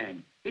 60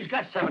 grand. He's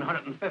got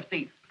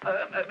 750.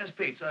 Miss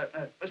Peets,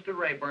 Mr.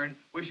 Rayburn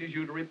wishes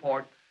you to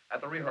report at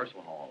the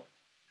rehearsal hall.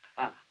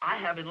 I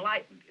have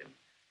enlightened him,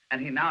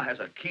 and he now has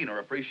a keener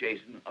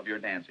appreciation of your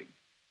dancing.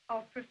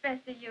 Oh,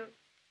 Professor, you...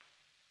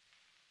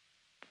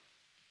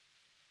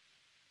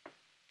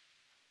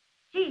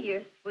 Gee,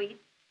 you're sweet.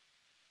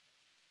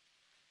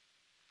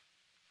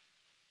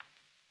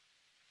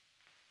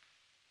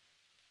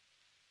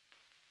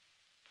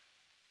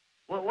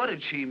 Well, what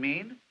did she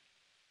mean?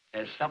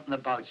 There's something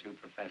about you,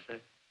 Professor.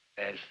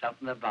 There's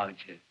something about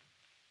you.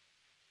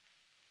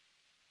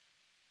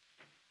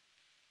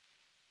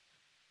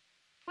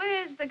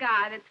 Where's the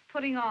guy that's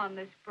putting on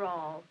this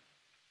brawl?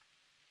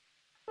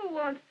 Who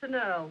wants to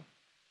know?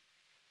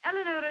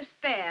 Eleanor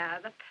Spare,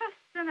 the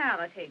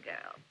personality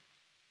girl.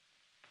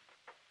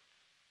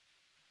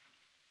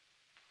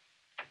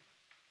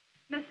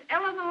 Miss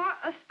Eleanor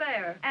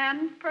Aspare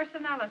and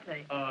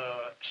personality.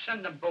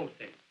 Send them both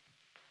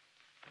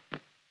in.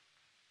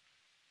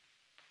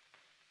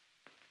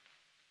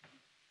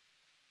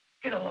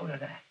 Get a load of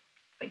that.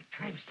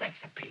 Big-time sex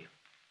appeal.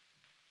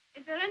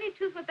 Is there any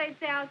truth what they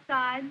say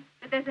outside?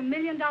 That there's $1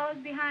 million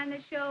behind the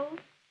show?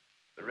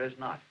 There is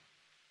not.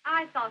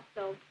 I thought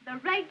so. The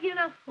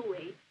regular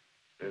hooey.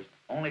 There's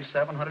only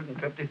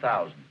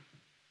 750,000.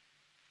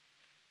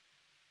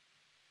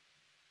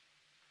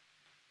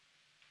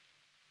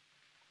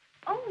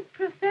 Oh,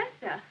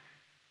 Professor.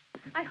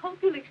 I hope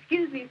you'll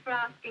excuse me for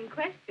asking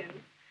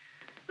questions.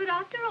 But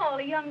after all,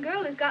 a young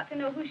girl has got to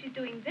know who she's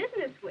doing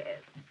business with.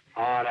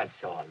 Oh, that's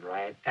all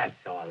right. That's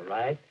all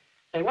right.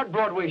 Hey, what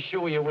Broadway show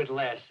were you with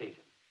last season?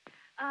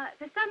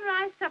 The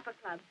Sunrise Supper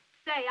Club.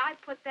 Say, I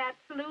put that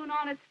saloon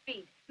on its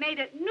feet. Made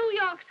it New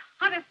York's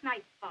hottest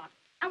night spot.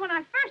 And when I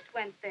first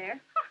went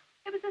there,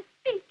 it was a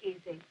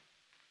speakeasy.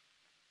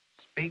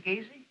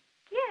 Speakeasy?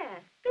 Yeah,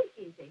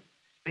 speakeasy.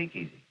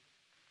 Speakeasy.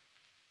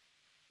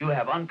 You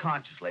have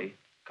unconsciously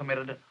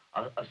committed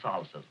a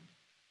solecism.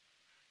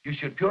 You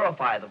should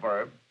purify the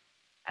verb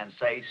and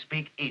say,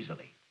 speak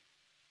easily.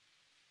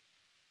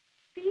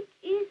 Speak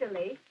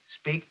easily?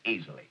 Speak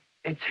easily.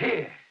 It's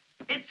here.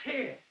 It's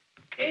here.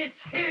 It's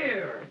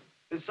here.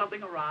 Did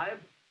something arrive?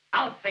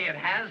 I'll say it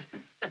has.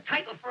 The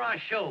title for our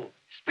show,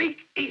 Speak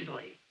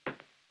Easily.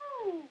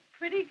 Oh,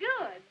 pretty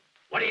good.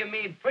 What do you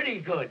mean, pretty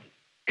good?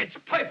 It's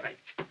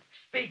perfect.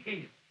 Speak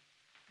easily.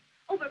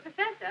 Oh, but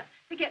Professor,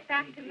 to get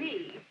back to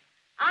me,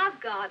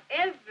 I've got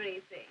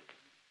everything.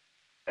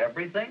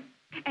 Everything?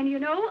 And you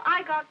know,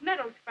 I got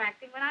medals for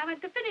acting when I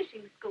went to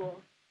finishing school.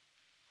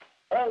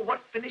 Oh, what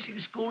finishing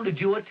school did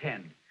you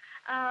attend?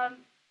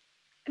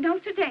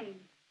 Notre Dame.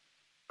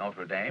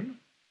 Notre Dame?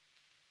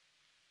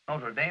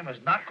 Notre Dame is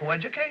not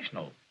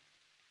coeducational.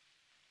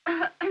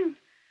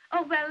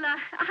 Oh, well,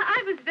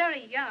 I was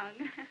very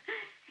young.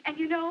 And,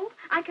 you know,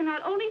 I can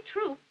not only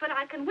troop, but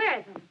I can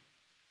wear them.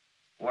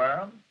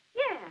 Wear 'em?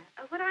 Yeah,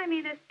 what I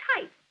mean is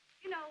tight.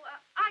 You know,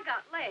 I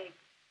got legs.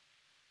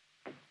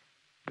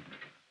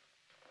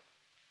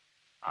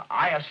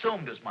 I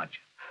assumed as much.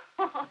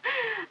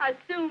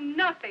 Assume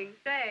nothing.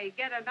 Say,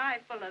 get a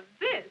knife full of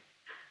this.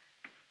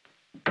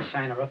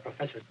 Sign her up,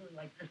 Professor.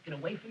 Like this, get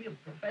away from you,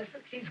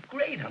 Professor. She's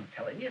great, I'm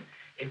telling you.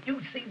 If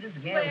you see this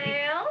gal...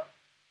 Well?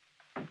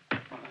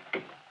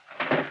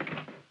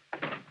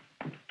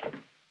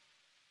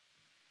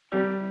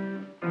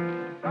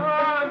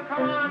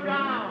 Come on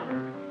down.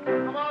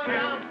 Come on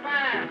down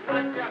fast.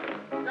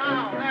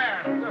 Down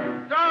there.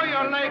 Throw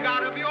your leg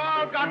out. Have you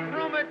all got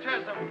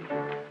rheumatism?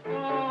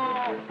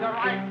 Oh, you're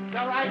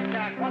right,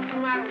 Jack. What's the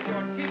matter with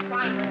you? Keep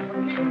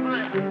climbing. Keep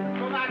climbing.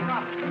 Go back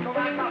up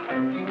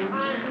and keep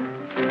climbing.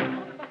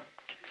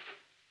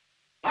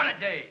 What a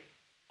day.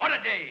 What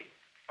a day.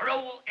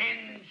 Roll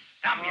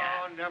insomnia.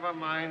 Oh, never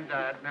mind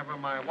that. Never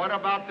mind. What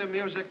about the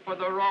music for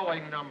the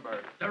rowing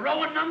number? The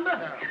rowing number?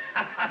 Yeah.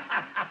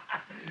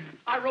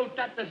 I wrote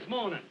that this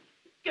morning.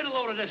 Get a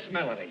load of this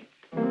melody.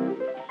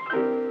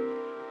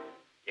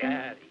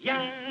 Ya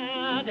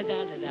ya da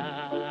da da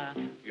da.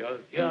 Ya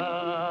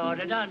ya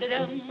da da da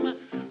dum.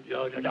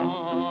 Ya da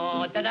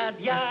da da da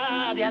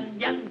ya ya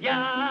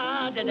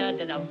ya da da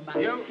da dum.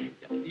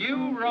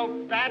 You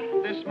wrote that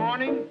this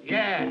morning?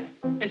 Yeah,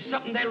 it's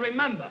something they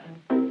remember.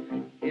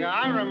 Yeah,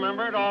 I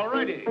remember it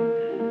already.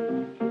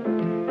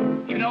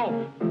 You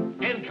know,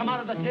 they'll come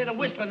out of the theater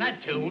whistling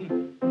that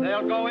tune.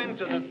 They'll go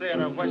into the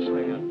theater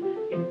whistling it.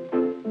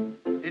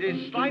 It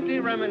is slightly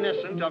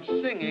reminiscent of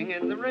singing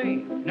in the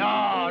rain.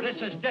 No, this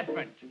is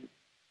different.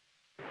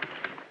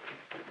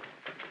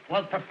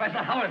 Well,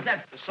 Professor, how is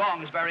that? The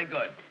song is very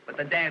good, but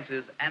the dance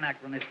is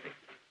anachronistic.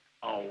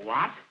 Oh,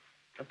 what?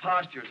 The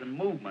postures and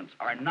movements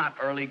are not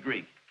early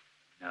Greek.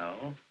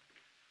 No.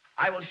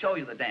 I will show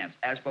you the dance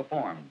as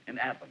performed in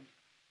Athens.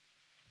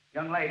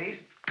 Young ladies.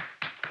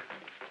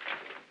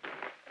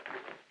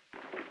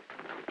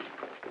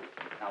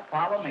 Now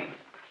follow me.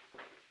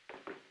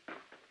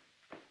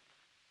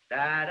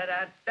 Da da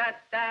da da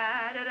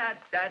da da da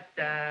da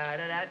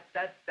da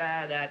da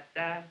da da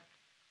da.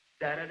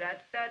 Da da da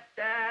da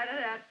da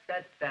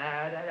da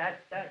da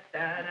da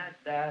da da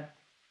da.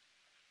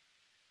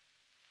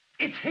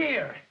 It's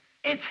here.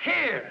 It's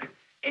here.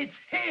 It's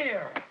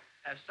here.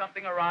 Has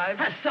something arrived?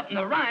 Has something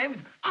arrived?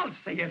 I'll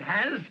say it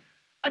has.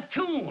 A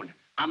tune.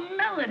 A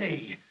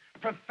melody.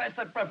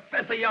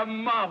 Professor, you're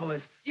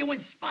marvelous. You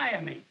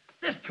inspire me.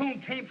 This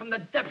tune came from the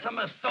depths of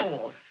my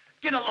soul.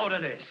 Get a load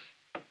of this.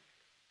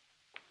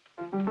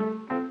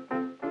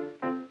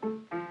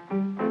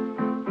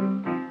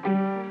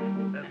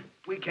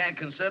 We can't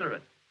consider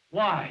it.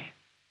 Why?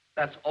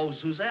 That's Oh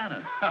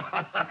Susanna.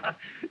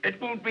 It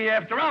won't be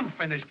after I'm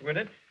finished with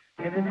it.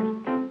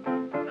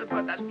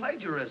 But that's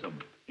plagiarism.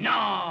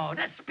 No,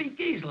 that's Speak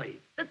Easily,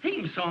 the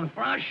theme song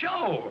for our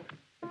show.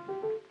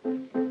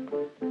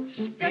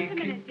 Just a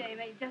minute,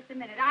 Jamie, just a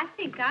minute. I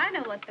think I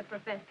know what the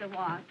professor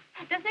wants.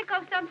 Does it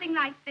go something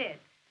like this?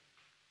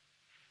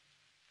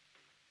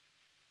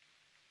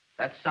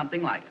 That's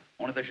something like it.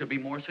 Only there should be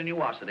more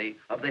sinuosity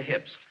of the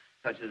hips,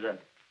 such as a...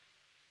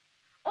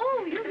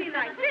 Oh, you mean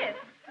like this?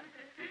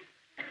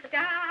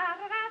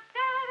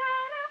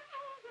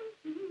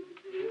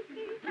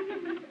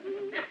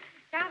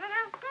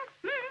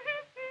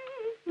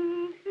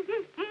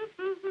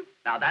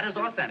 Now, that is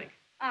authentic.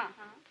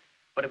 Uh-huh.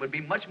 But it would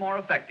be much more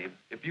effective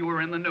if you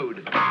were in the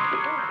nude.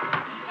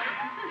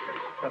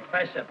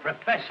 Professor,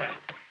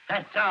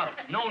 that's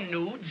out. No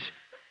nudes.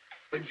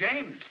 But,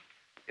 James,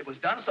 it was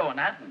done so in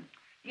Athens.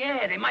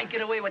 Yeah, they might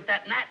get away with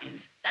that in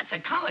Athens. That's a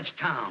college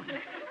town.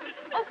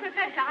 Oh,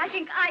 Professor, I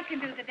think I can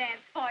do the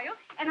dance for you.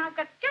 And I've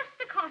got just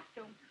the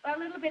costume. A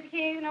little bit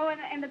here, you know,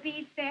 and the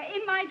beads there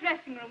in my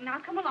dressing room. Now,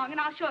 come along and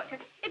I'll show it to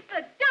you. It's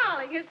the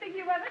darlingest thing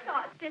you ever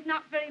saw. There's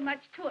not very much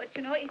to it,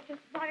 you know. It's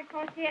just right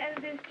across here,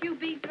 and there's a few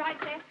beads right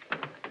there.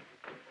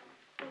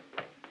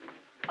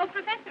 Oh,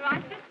 Professor,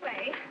 right this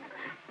way.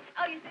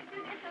 Oh, you see,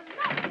 it's a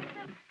lot.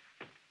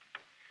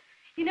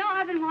 You know,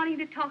 I've been wanting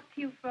to talk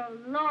to you for a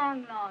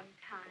long, long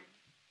time.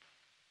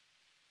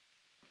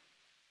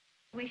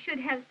 We should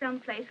have some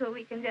place where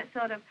we can just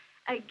sort of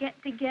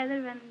get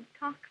together and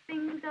talk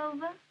things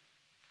over.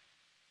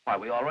 Why,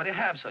 we already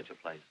have such a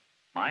place.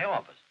 My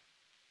office.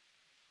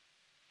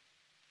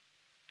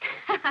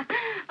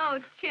 Oh,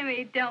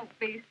 Timmy, don't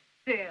be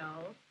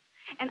still.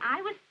 And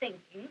I was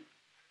thinking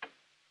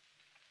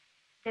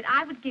that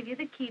I would give you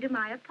the key to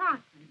my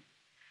apartment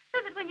so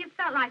that when you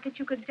felt like it,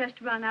 you could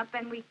just run up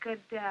and we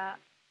could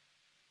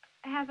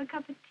have a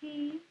cup of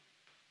tea.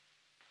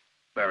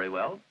 Very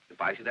well, if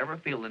I should ever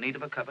feel the need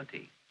of a cup of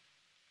tea.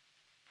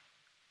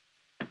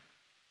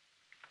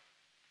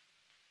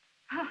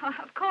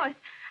 Of course,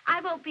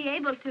 I won't be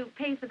able to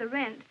pay for the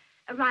rent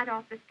right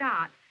off the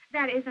start.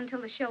 That is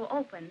until the show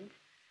opens.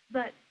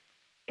 But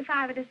if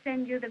I were to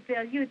send you the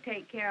bill, you'd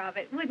take care of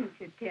it, wouldn't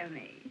you,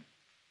 Timmy?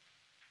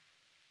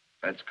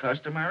 That's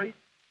customary?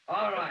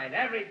 All right,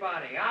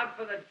 everybody, out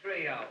for the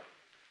trio.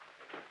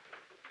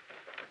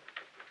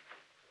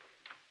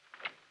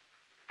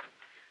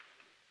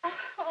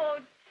 Oh,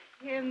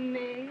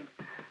 Timmy.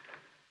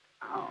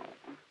 Oh.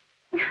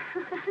 Oh.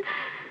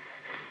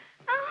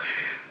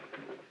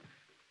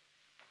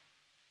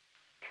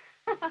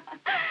 Oh.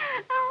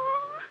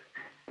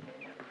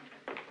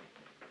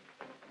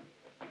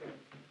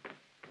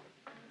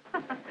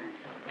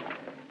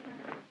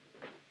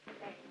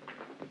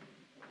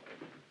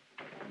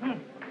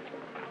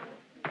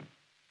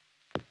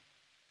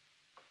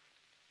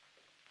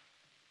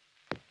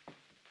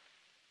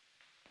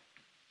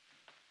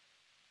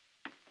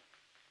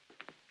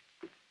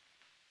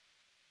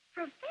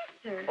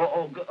 Professor.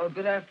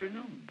 Good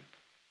afternoon.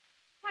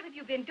 What have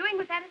you been doing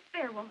with that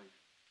spare woman?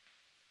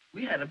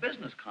 We had a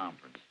business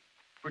conference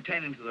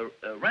pertaining to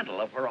the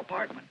rental of her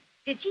apartment.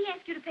 Did she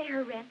ask you to pay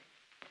her rent?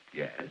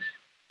 Yes.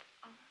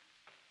 Oh.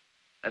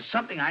 That's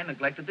something I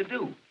neglected to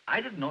do. I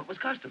didn't know it was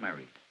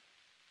customary.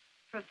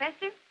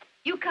 Professor,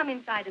 you come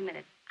inside a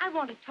minute. I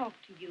want to talk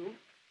to you.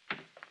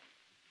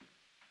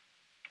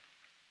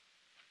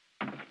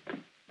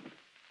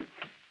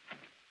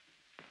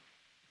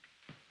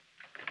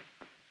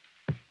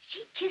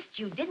 She kissed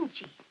you, didn't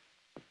she?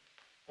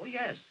 Oh,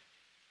 yes.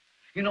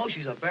 You know,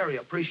 she's a very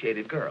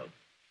appreciated girl.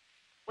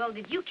 Well,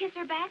 did you kiss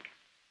her back?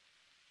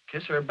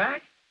 Kiss her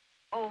back?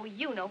 Oh,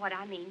 you know what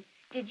I mean.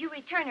 Did you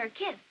return her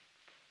kiss?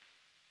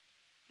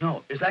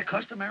 No. Is that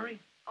customary?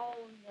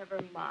 Oh,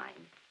 never mind.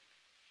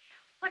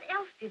 What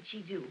else did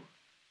she do?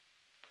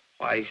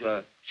 Why,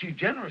 she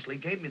generously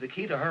gave me the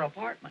key to her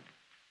apartment.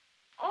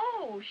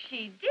 Oh,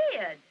 she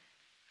did.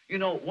 You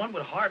know, one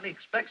would hardly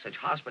expect such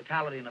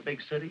hospitality in a big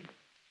city.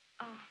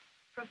 Oh,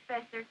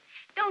 Professor,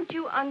 don't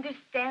you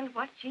understand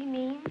what she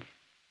means?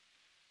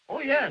 Oh,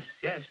 yes,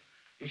 yes.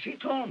 She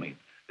told me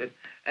that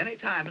any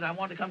time that I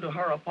want to come to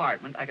her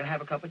apartment, I could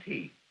have a cup of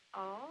tea.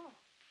 Oh.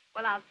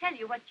 Well, I'll tell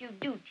you what you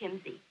do,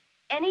 Timsy.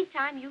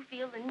 Anytime you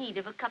feel the need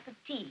of a cup of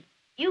tea,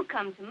 you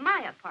come to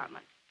my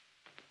apartment.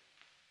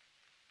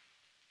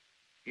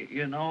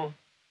 You know,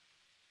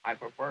 I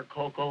prefer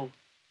cocoa.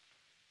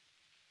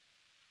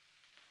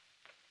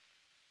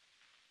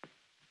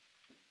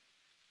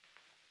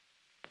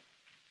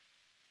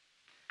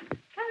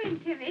 Come in,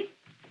 Timmy.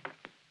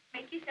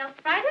 Make yourself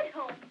right at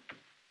home.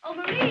 Oh,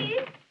 Marie!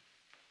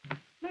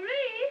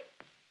 Marie!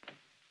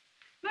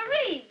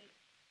 Marie!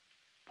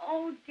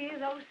 Oh, dear,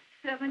 those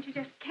servants, you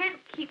just can't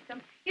keep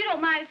them. You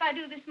don't mind if I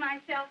do this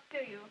myself, do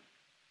you?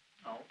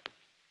 No.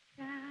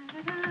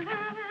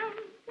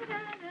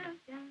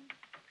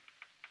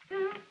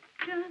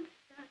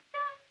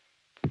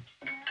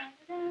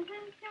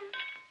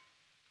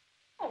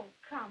 Oh,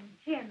 come,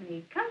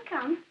 Timmy.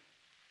 Come.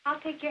 I'll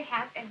take your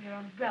hat and your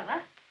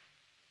umbrella.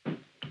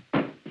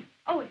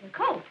 Oh, it's a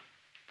coat.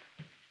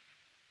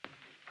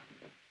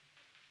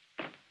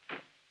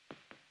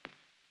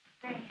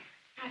 There.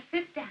 Now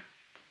sit down.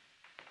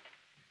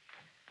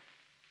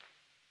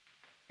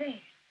 There.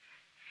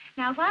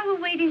 Now, while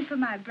we're waiting for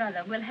my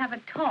brother, we'll have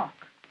a talk.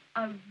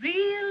 A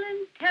real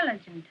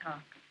intelligent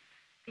talk.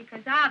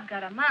 Because I've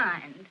got a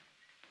mind.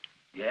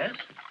 Yes?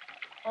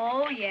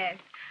 Oh, yes.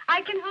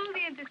 I can hold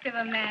the interest of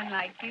a man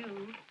like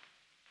you.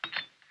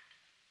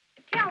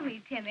 Tell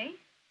me, Timmy,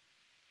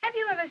 have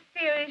you ever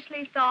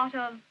seriously thought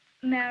of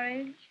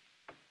marriage?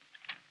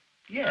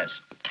 Yes.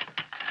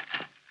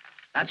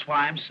 That's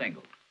why I'm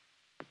single.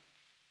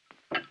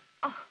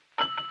 Oh.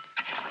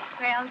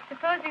 Well,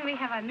 supposing we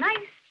have a nice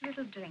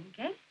little drink,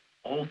 eh?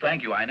 Oh,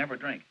 thank you. I never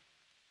drink.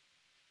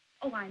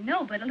 Oh, I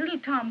know, but a little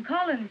Tom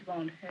Collins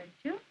won't hurt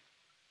you.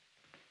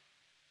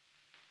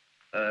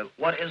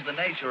 What is the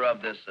nature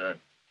of this,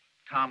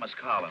 Thomas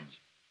Collins?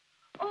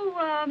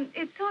 Oh,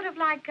 it's sort of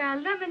like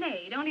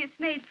lemonade, only it's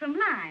made from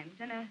limes,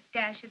 and a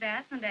dash of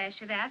that and a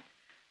dash of that.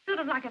 Sort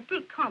of like a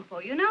fruit compo,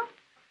 you know?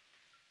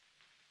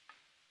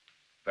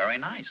 Very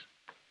nice.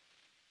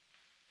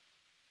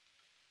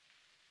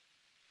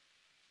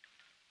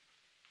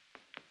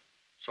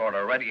 Sort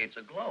of radiates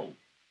a glow.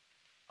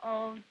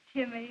 Oh,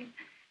 Timmy,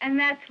 and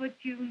that's what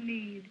you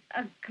need,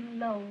 a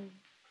glow.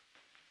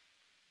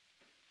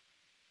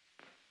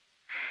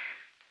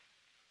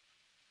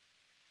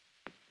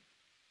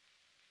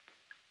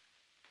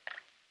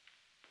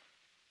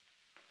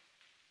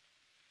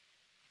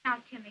 Now,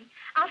 Timmy,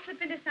 I'll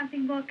slip into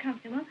something more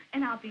comfortable,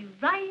 and I'll be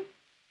right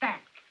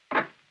back.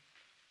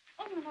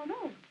 Oh,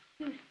 no.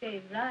 You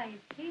stay right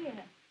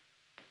here.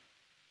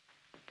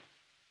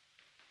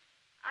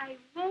 I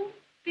won't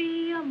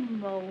be a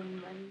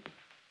moment.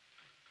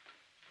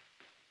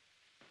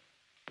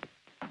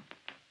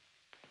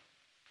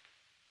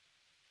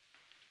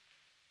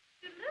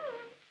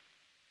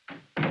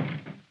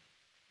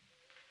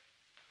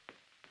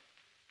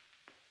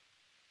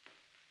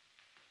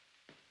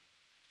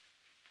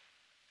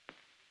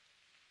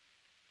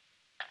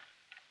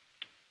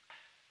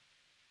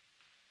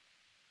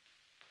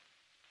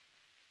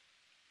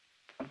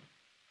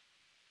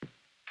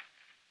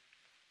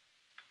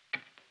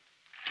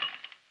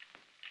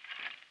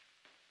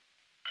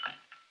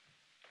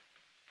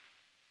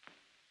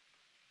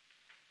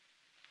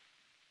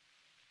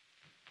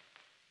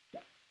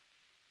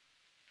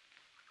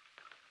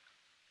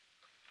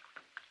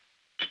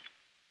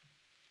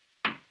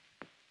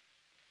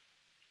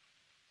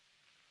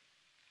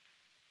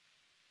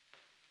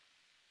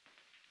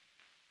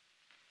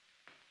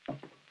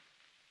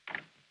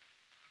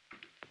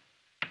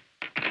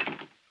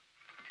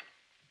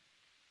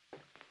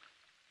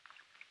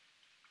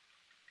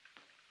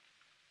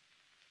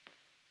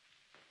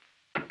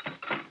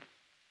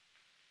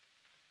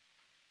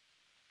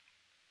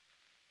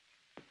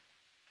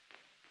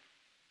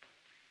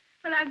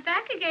 Well, I'm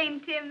back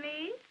again,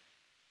 Timmy.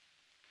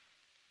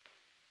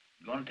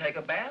 You gonna take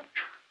a bath?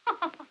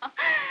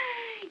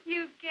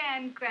 You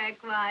can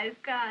crack wise,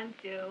 can't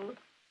you?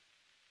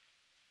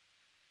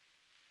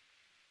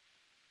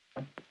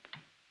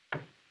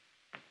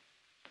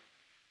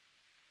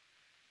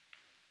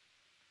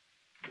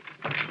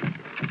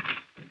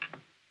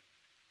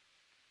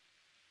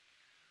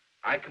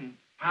 I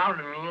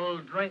compounded a little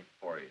drink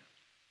for you.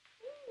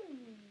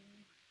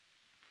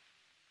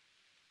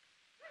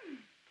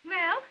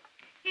 Well,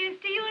 here's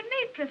to you and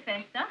me,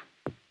 Professor.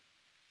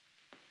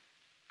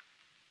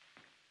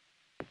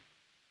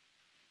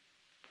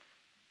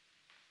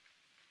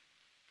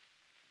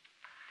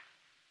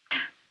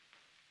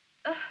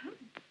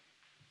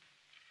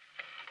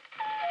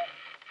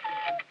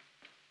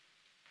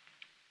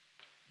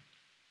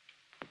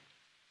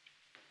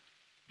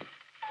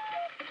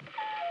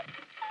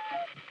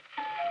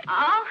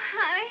 Oh,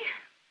 honey,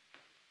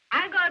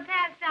 I'm going to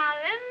pass out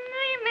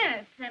any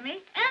minute, Timmy.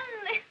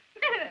 Any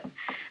minute.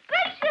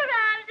 Put your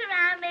arms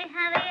around me,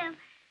 honey, and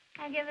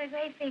I'll give a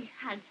great big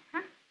hug,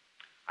 huh?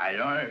 I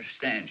don't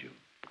understand you.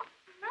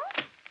 No?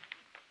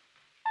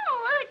 Oh,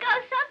 well, it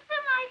goes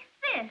something like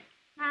this.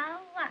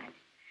 Now, watch.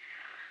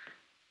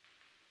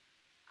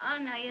 Oh,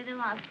 no, you do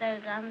want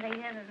those on the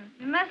other.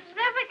 You must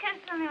never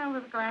kiss anyone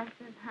with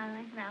glasses,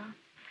 honey. No.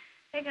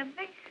 Take a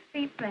big,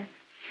 deep breath.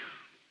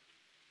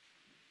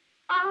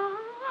 Oh,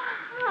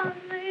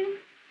 honey.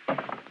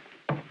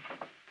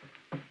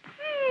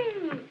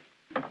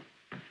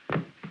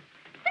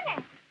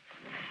 There.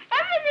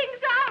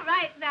 Everything's all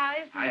right now,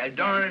 isn't it? I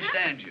don't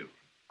understand you.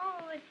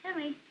 Oh,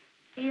 Timmy,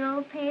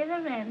 you'll pay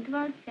the rent,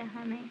 won't you,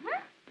 honey?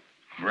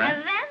 Huh? Rent?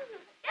 And then,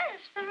 yes,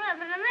 the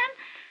rent. And then,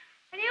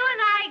 when you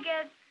and I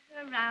get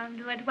around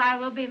to it, why,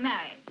 we'll be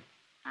married.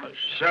 Huh?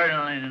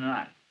 Certainly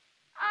not.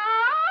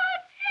 Oh,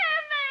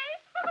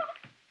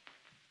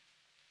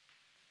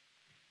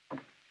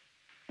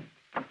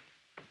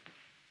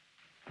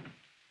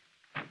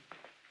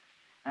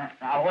 Timmy!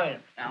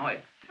 Now, wait.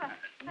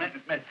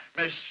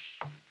 Miss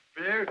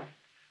Spear,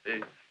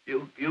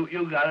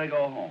 you gotta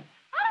go home.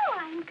 Oh,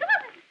 I'm good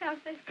at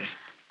something.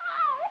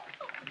 Oh.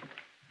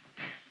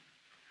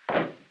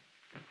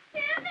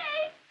 Timmy!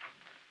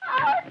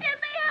 Oh,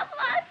 Timmy, I've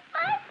lost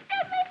my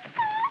Timmy.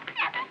 Oh,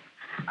 Timmy.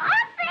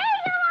 Oh, there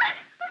you are.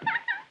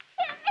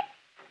 Timmy.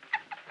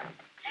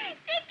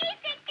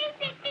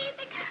 Ticky.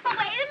 Oh,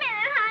 wait a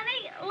minute,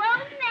 honey.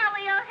 Lone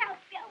Nellie will help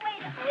you.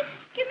 Wait a minute.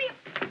 Give me...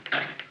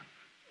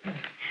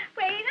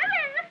 Wait a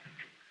minute.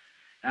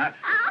 Now,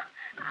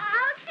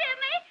 Oh,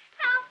 Timmy,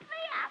 help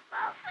me up.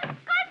 Oh, for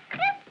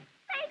goodness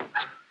sake.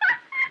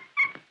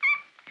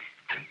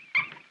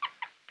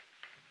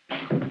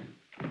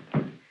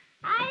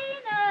 I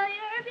know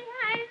you're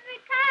behind the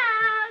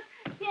crowd,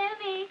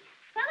 Timmy.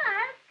 Come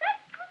on.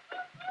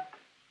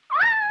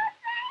 Oh,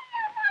 there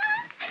you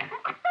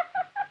are.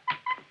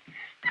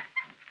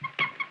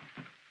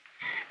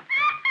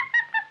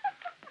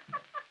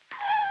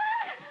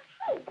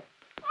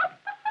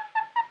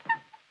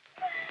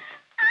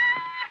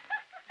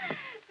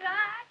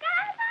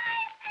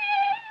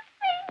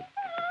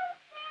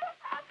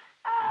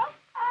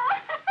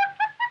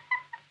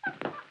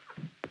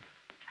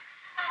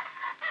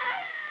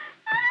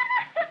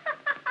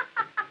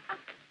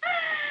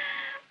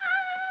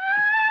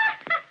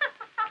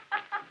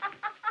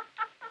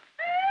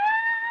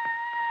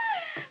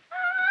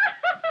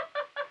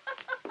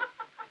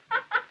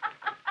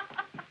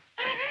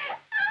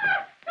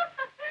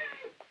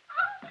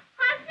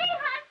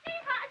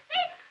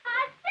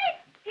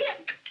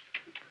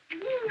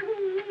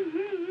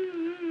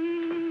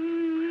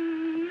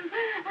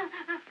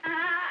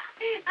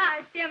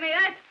 Timmy,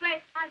 let's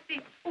play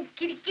Hussy. Oh,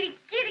 kitty.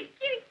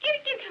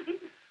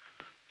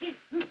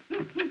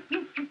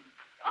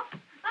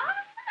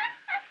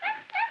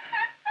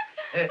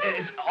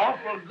 it's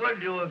awful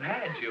good to have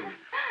had you.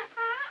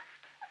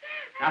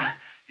 Now,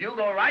 you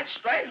go right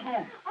straight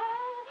home.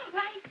 Oh,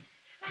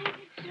 right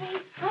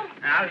straight home.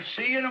 I'll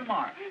see you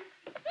tomorrow.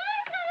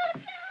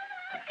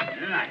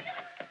 Good night.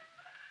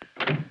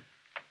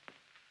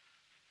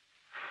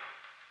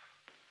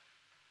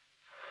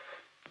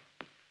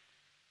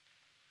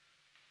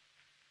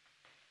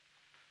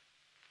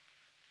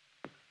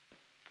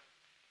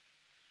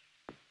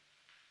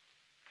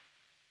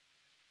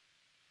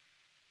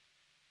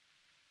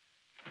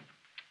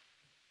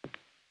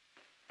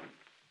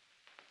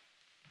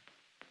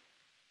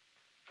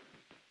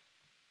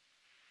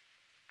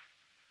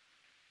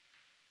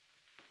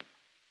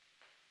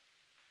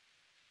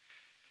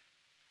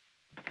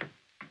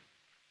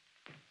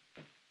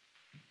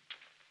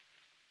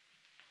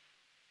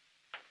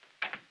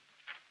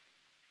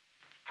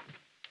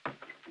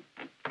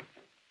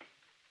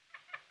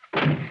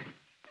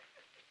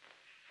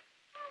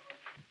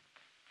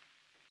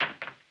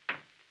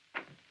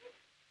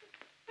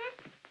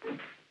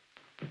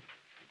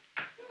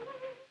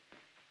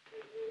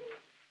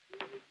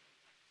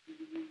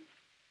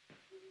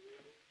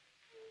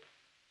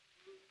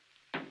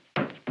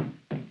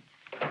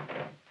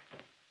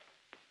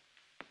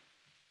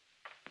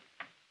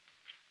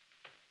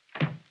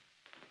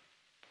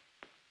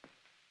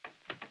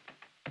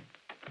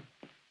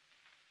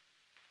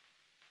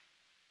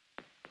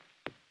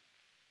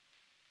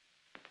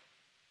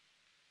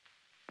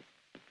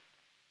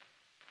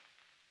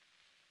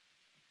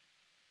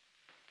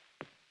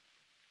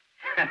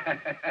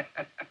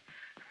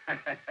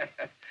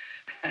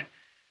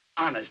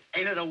 Honest,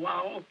 ain't it a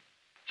wow?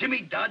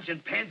 Jimmy Dodge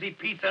and Pansy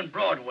Pete's on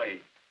Broadway.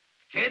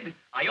 Kid,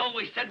 I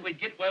always said we'd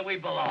get where we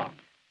belong.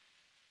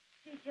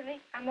 Gee, Jimmy,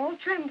 I'm all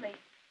trembly.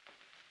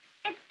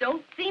 It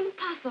don't seem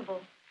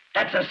possible.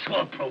 That's a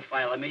swell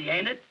profile of me,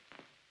 ain't it?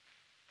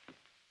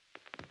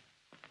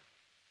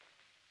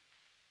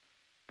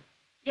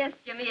 Yes,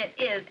 Jimmy,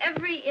 it is.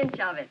 Every inch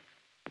of it.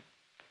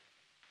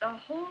 The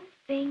whole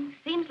thing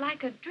seems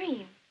like a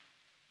dream.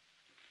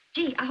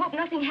 Gee, I hope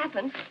nothing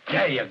happens.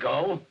 There you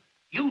go.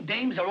 You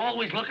dames are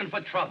always looking for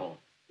trouble.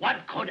 What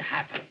could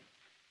happen?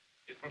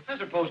 Is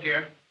Professor Post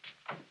here?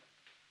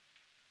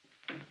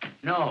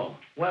 No,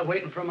 we're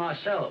waiting from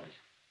ourselves.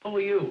 Who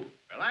are you?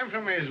 Well, I'm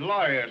from his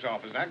lawyer's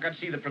office. I've got to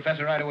see the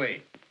professor right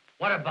away.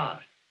 What about?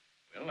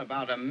 Well,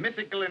 about a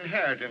mythical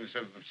inheritance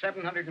of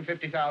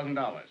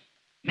 $750,000.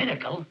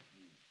 Mythical?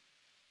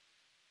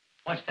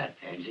 What's that,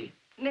 Pansy?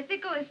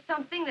 Mythical is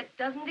something that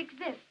doesn't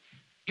exist.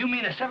 You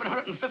mean the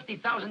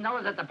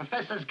 $750,000 that the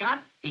professor's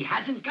got, he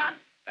hasn't got?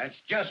 That's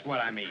just what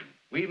I mean.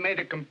 We've made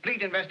a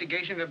complete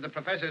investigation of the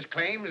professor's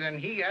claims, and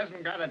he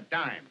hasn't got a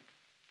dime.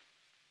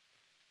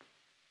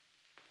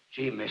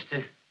 Gee,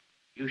 mister,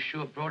 you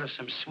sure brought us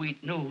some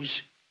sweet news.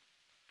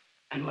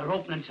 And we're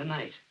opening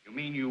tonight. You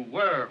mean you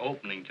were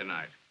opening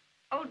tonight?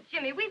 Oh,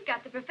 Jimmy, we've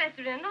got the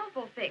professor in an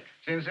awful fix.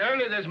 Since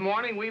early this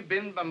morning, we've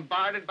been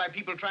bombarded by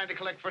people trying to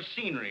collect for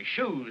scenery,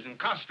 shoes, and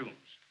costumes.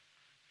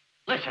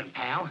 Listen,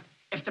 pal,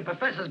 if the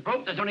professor's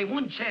broke, there's only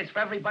one chance for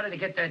everybody to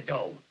get their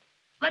dough.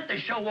 Let the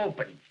show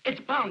open. It's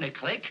bound to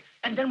click,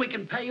 and then we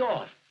can pay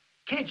off.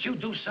 Can't you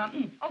do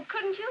something? Oh,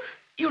 couldn't you?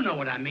 You know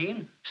what I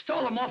mean.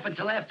 Stall them off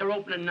until after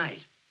opening night.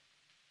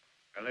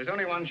 Well, there's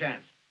only one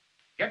chance.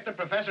 Get the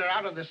professor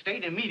out of the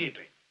state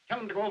immediately. Tell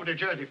him to go over to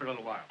Jersey for a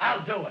little while.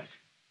 I'll do it.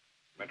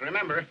 But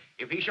remember,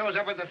 if he shows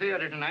up at the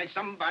theater tonight,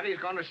 somebody's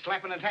going to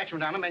slap an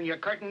attachment on him, and your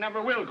curtain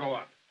never will go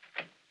up.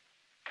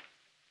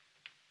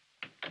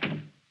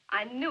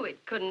 I knew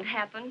it couldn't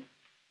happen.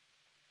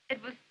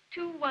 It was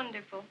too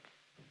wonderful.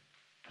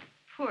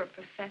 Poor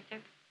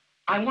professor.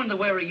 I wonder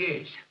where he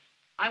is.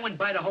 I went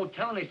by the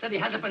hotel, and they said he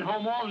hasn't been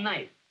home all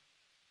night.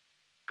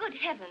 Good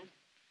heavens.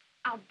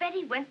 I'll bet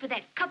he went for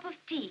that cup of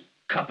tea.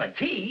 Cup of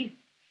tea?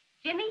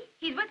 Jimmy,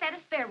 he's with that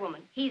spare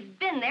woman. He's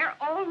been there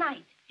all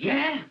night.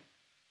 Yeah?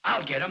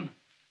 I'll get him.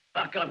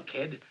 Buck up,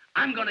 kid.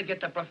 I'm going to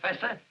get the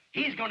professor,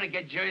 he's going to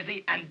get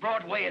Jersey, and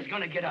Broadway is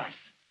going to get us.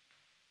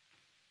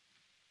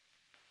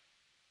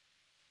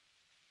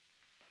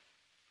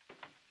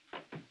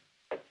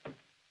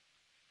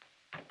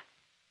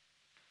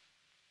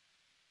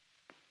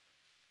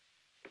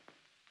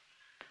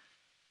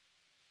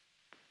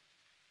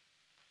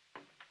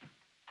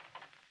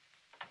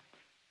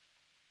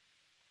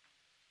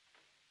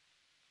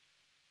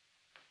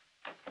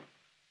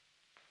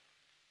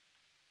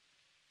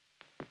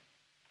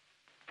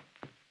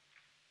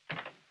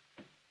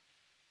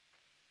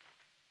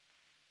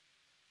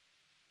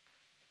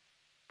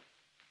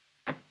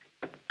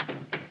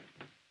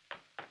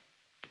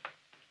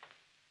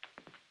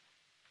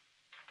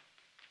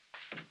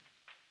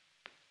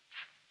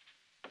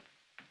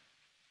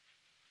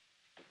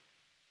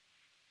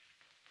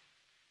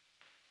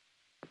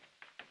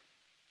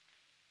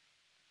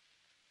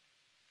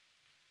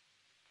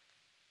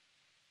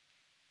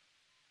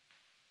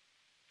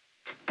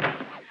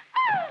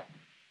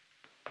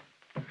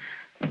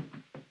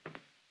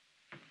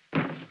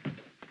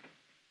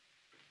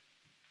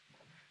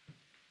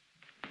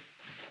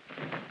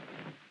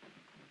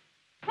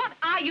 What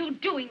are you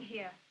doing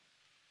here?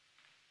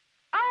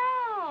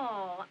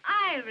 Oh,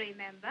 I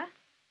remember.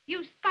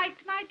 You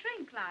spiked my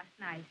drink last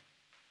night.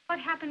 What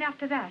happened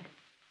after that?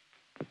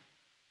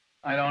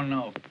 I don't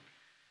know.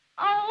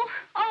 Oh,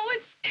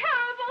 it's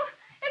terrible.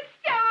 It's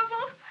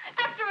terrible.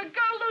 After a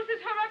girl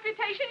loses her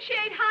reputation, she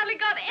ain't hardly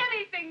got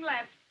anything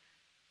left.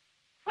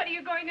 What are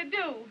you going to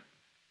do?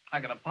 I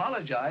can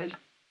apologize.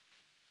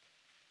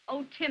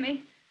 Oh,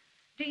 Timmy,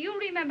 do you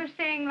remember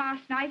saying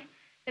last night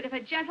that if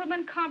a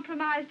gentleman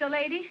compromised a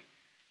lady,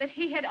 that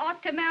he had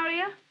ought to marry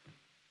her?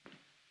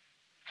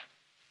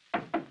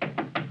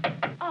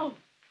 Oh,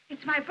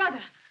 it's my brother.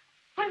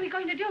 What are we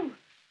going to do?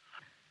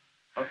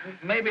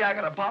 Maybe I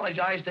can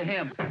apologize to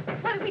him.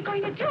 What are we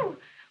going to do?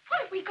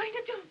 What are we going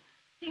to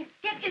do?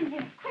 Get in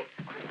here, quick,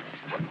 quick.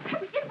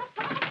 Hurry, in the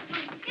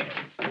bathroom.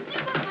 In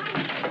the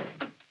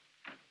bathroom.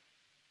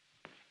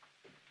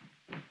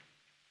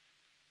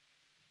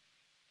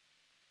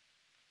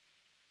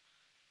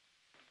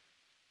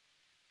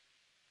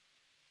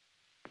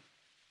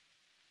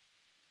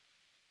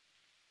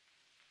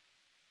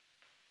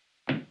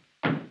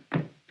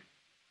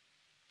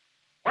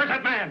 Where's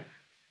that man?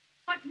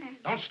 What man?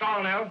 Don't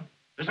stall, Nell.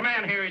 There's a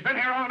man here. He's been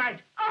here all night.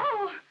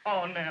 Oh,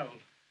 Oh, Nell.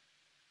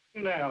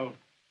 Nell.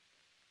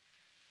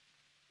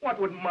 What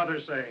would Mother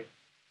say?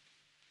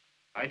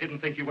 I didn't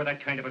think you were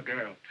that kind of a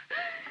girl.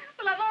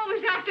 well, I've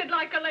always acted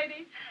like a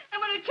lady.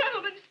 And when a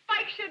gentleman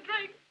spikes your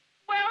drink,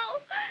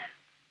 well,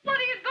 what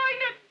are you going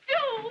to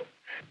do?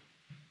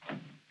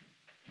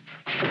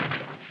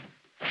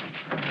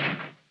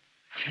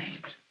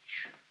 James,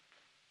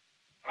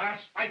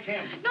 like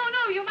him.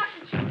 No, you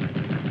mustn't shoot.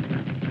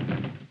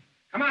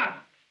 Come out.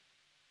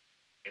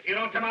 If you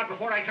don't come out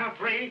before I count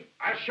 3,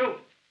 I'll shoot.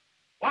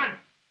 1,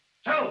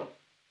 2,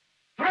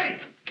 3.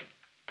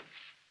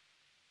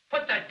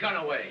 Put that gun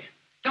away.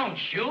 Don't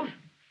shoot.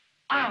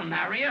 I'll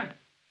marry you.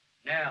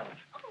 Nell.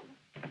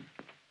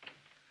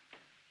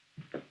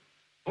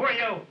 Who are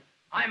you?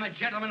 I'm a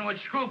gentleman with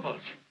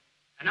scruples.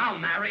 And I'll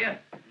marry you.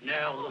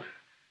 Nell.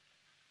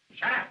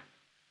 Shut up.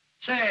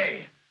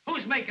 Say,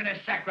 who's making a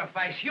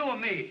sacrifice, you or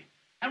me?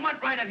 And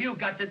what right have you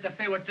got to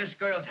interfere with this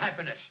girl's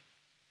happiness?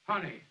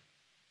 Honey,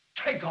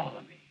 take all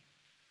of me.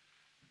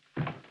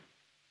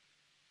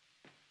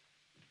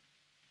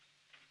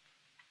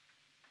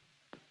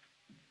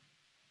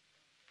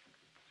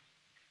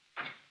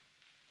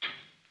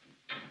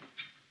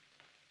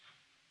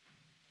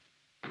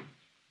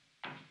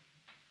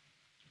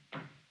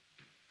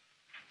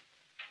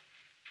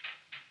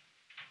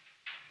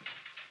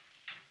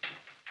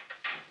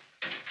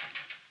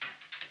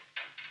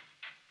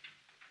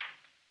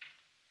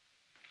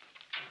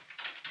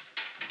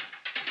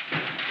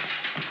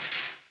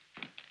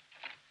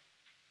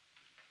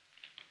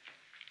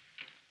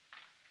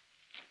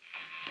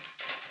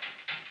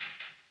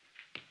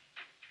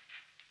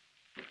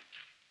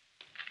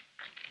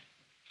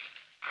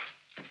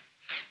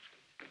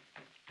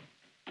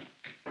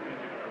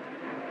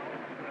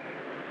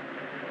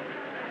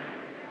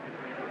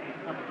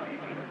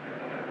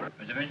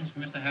 Reservations for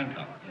Mr.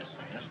 Hancock? Yes,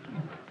 sir. Just a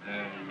moment.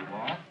 There you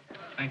are.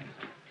 Thank you,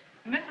 sir.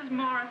 Mrs.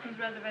 Morrison's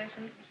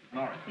reservation?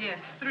 Morris. Yes,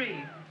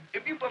 3.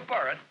 If you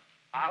prefer it,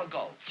 I'll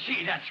go.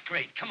 Gee, that's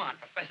great. Come on,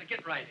 Professor,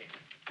 get right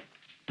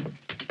in.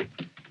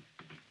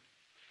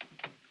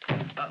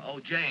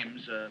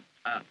 James,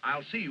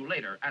 I'll see you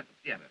later at the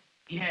theater.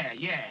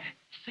 Yeah.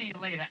 See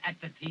you later at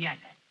the theater.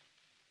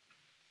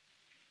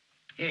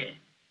 Here,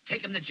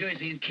 take him to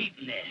Jersey and keep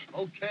him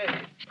there.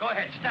 Okay. Go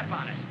ahead, step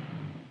on it.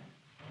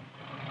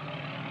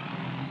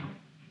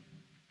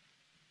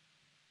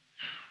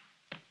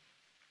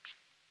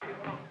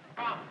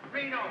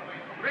 Reno,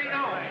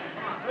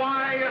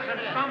 why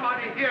isn't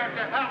somebody here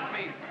to help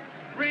me?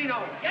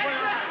 Reno,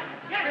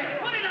 Yes,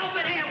 put it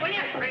over there, will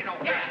you? Reno,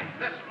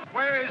 listen,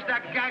 where is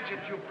that gadget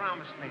you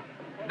promised me?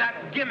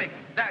 That gimmick,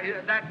 that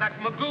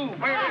Magoo,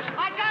 where is it?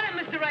 I got it,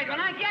 Mr. Right One.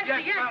 I guess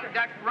Yes, well,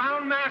 that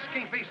round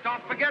masking piece,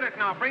 don't forget it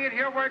now. Bring it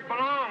here where it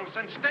belongs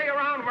and stay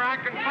around where I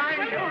can find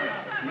you.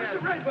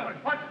 Mr. Redbone.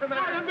 What's the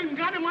matter? I haven't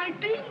got my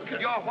thing.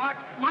 Your what?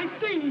 My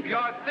thing.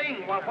 Your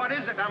thing. Well, what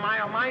is it? Am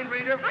I a mind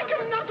reader? I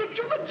got nothing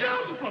to the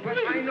jump.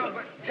 I know,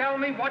 but tell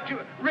me what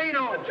you...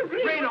 Reno,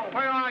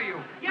 where are you?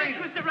 Yes,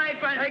 Reno, Mr.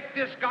 Right One. take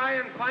this guy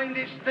and find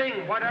his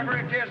thing, whatever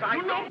it is. I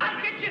don't...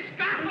 I'll get your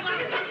scalpel. I'll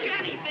get you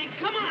anything.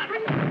 Come on.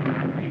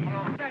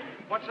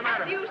 What's the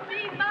matter? Have you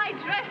seen my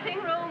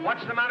dressing room?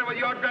 What's the matter with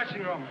your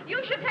dressing room?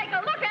 You should take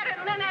a look at it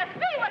and then ask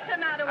me what's the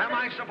matter with Am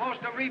I supposed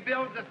to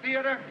rebuild the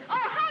theater? Oh,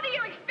 how do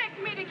you expect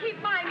me to keep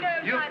my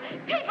nerves on?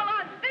 People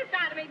on this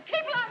side of me,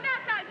 people on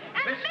that side,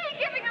 and me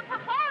giving a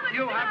performance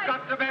You have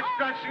got the best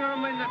dressing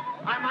room in the...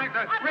 I might...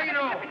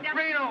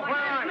 Reno, where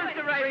are you?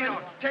 Mr. Right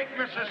Reno, take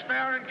Mrs.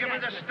 Fair and give her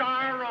the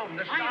star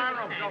room. The star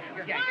room. Don't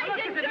forget. Why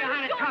did you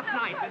had a tough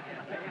night.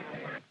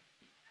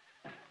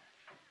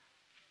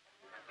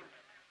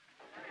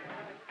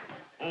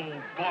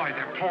 Oh, boy,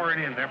 they're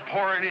pouring in. They're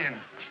pouring in.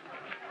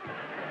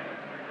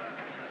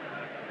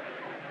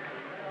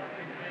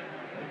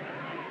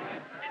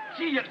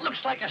 Gee, it looks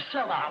like a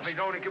sellout. If they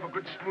don't give a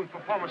good, smooth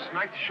performance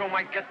tonight, the show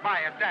might get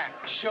by at that.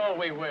 Sure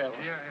we will.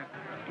 Yeah.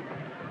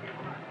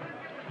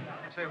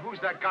 Say, who's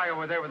that guy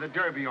over there with the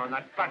derby on,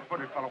 that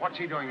fat-footed fellow? What's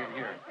he doing in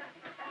here?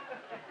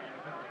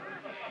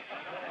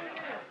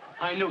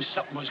 I knew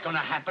something was going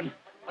to happen,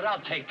 but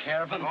I'll take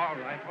care of him. All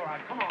right.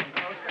 Come on,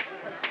 girls.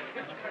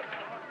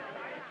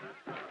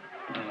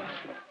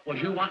 Was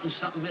you wanting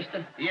something,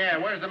 mister? Yeah,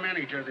 where's the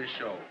manager of this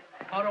show?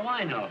 How do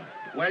I know?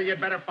 Well,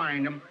 you'd better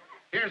find him.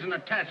 Here's an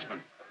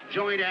attachment.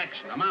 Joint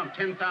action. Amount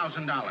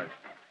 $10,000.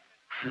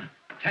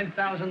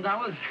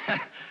 $10,000?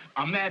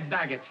 A mad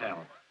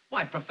bagatelle.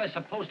 Why,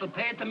 Professor Post will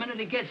pay it the minute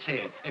he gets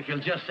here, if you'll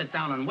just sit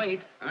down and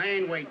wait. I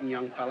ain't waiting,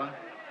 young fella.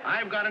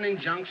 I've got an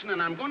injunction,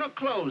 and I'm going to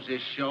close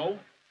this show.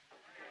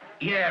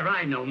 Yeah,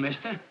 I know,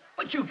 mister.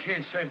 But you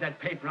can't serve that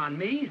paper on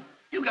me.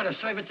 You gotta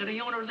serve it to the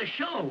owner of the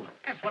show.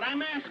 That's what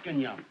I'm asking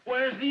you.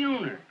 Where's the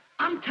owner?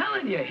 I'm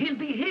telling you, he'll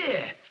be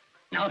here.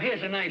 Now,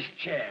 here's a nice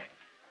chair.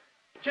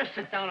 Just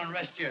sit down and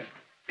rest your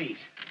feet.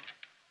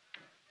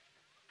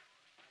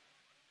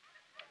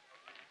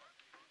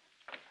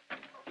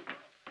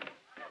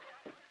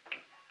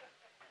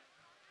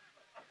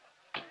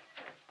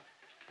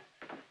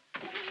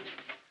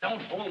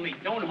 Don't hold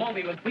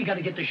me. We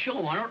gotta get the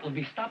show on, or it'll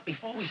be stopped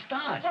before we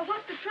start. Well,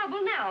 what's the trouble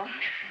now?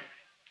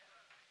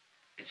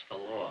 It's the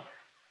law.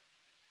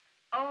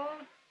 Oh,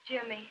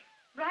 Jimmy.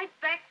 Right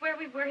back where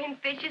we were in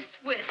Fish's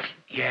Switch.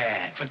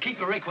 Yeah, but keep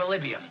your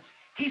equilibrium.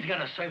 He's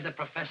gonna serve the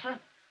professor,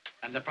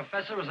 and the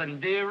professor is in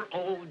dear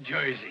old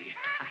Jersey.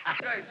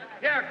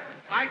 Here,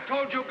 I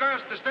told you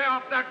girls to stay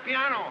off that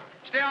piano.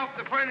 Stay off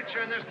the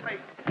furniture in this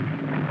place.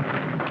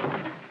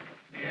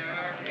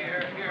 Here.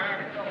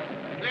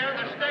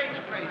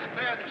 place.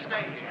 Clear the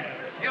stage.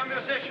 You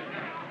musicians,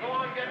 go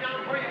on, get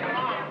down where you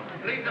belong.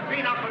 Leave the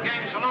pinochle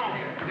games alone.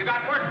 You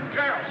got work from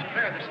girls.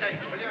 Clear the stage,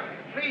 will you?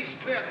 Please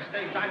clear the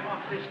stage. I'm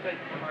off this stage.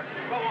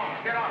 Go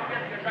on, get off,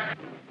 get your back.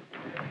 All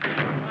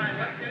right,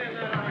 let's get in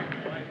there.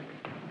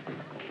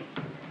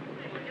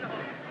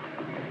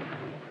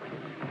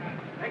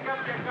 Take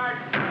up your guard.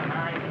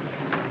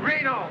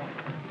 Reno.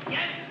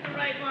 Yes, the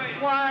right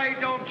word. Why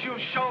don't you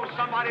show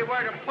somebody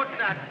where to put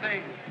that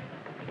thing?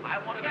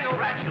 I want to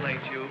congratulate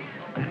you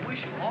and wish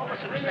you all the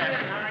success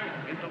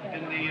in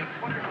the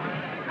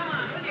Come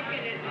on, will you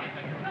get in there?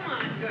 Come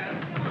on, girl.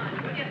 Come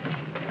on, will you?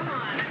 Come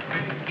on.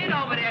 Get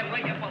over there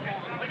where you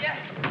belong, will you?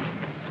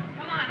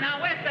 Come on, now,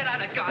 where's that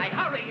other guy?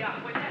 Hurry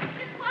up, will you?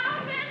 Miss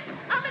Walden!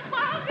 Oh, Miss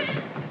Walden!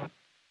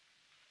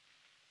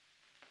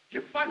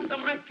 You find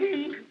my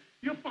thing.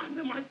 You find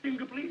my thing,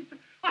 please.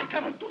 I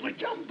cannot do the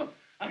jump. A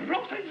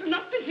Rosa is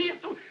not here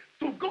to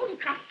go in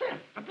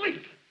cassette, please.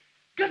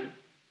 Good.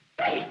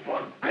 Please,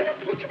 boy. I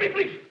don't push me,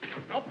 please.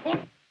 No push.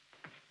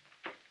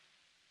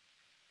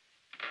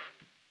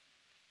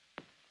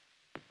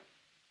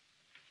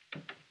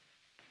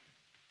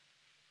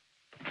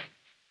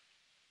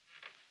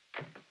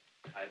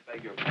 I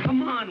beg your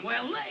Come on,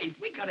 we're late.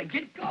 We gotta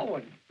get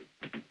going.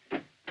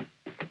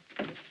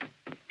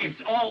 It's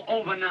all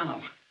over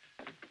now.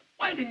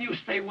 Why didn't you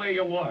stay where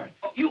you were?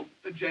 Oh,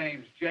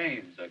 James,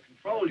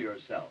 control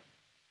yourself.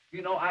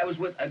 You know, I was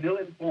with an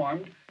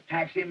ill-informed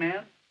taxi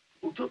man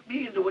who took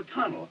me into a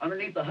tunnel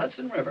underneath the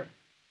Hudson River.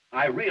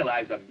 I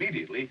realized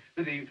immediately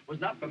that he was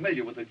not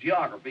familiar with the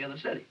geography of the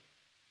city.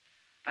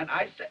 And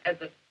I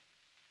said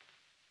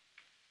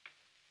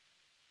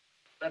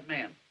that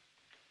man,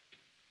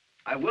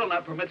 I will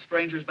not permit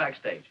strangers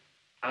backstage.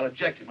 I'll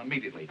eject him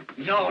immediately.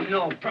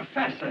 No,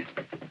 Professor.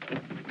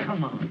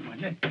 Come on, will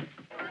you?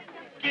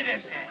 Get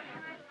in there.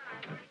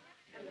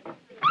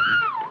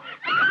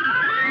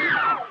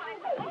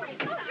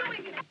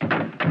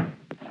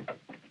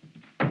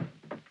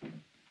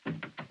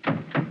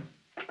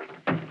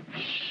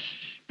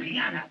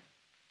 Piano.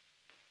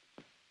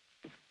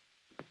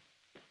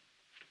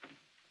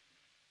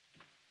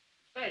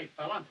 Say,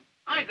 fella,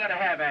 I gotta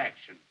have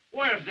action.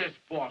 Where's this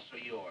boss of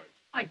yours?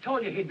 I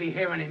told you he'd be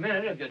here any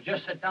minute if you'd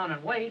just sit down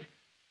and wait.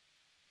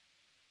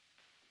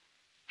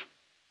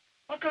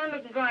 What kind of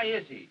looking guy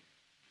is he?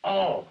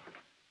 Oh,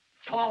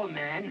 tall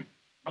man,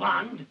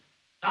 blonde,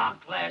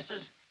 dark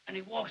glasses, and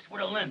he walks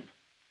with a limp.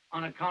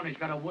 On account he's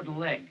got a wooden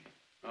leg.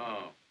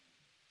 Oh.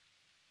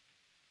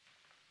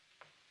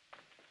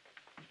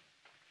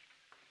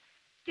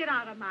 Get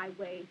out of my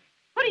way.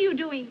 What are you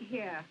doing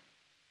here?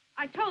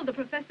 I told the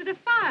professor to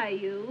fire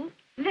you.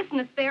 Listen,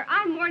 Miss Fair,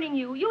 I'm warning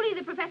you. You leave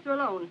the professor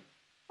alone.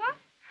 What?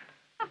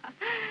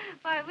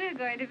 Why, we're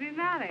going to be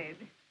married.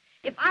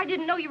 If I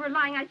didn't know you were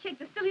lying, I'd shake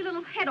the silly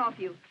little head off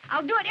you.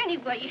 I'll do it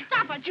anyway.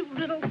 Stop it, you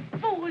little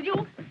fool, you.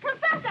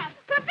 Professor!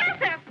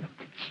 Professor!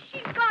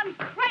 She's gone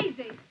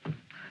crazy.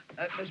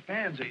 Miss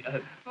Pansy,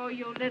 Oh,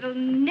 you little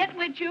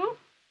nitwit, you.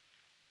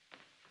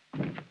 All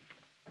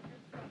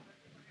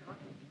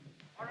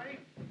right.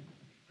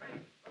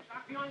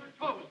 Stop, be on your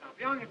toes now.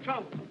 Be on your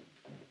toes.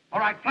 All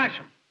right, flash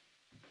him.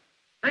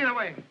 Bring it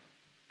away.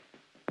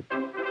 I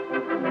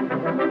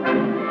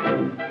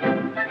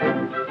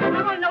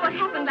want to know what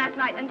happened last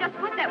night and just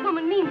what that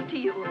woman means to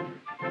you.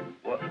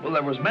 well,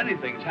 there was many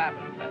things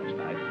happening last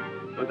night,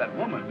 but that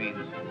woman means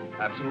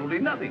absolutely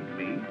nothing to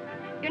me.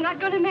 You're not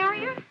going to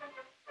marry her?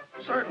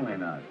 Certainly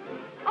not.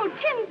 Oh,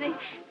 Timothy.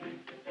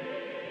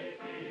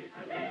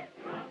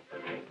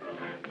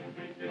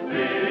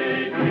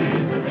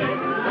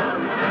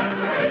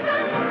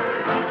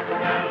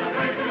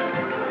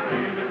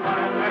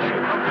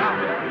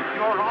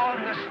 You're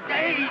on the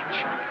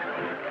stage.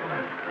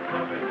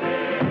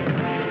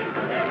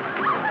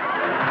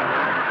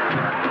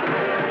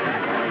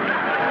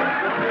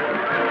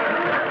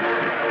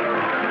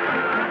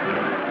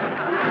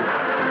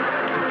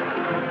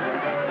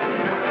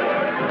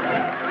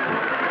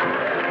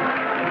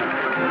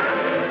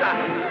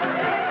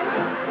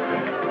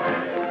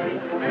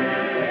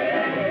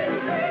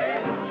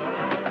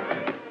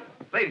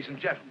 Ladies and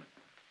gentlemen,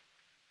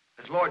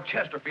 as Lord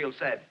Chesterfield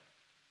said,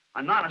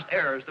 an honest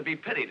error is to be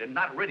pitied and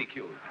not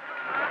ridiculed.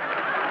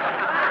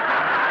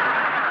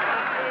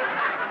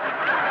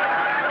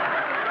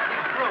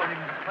 Throwing him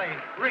in the play.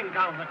 Ring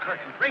down the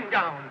curtain. Ring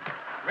down.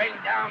 Ring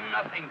down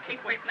nothing.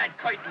 Keep waiting that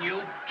curtain,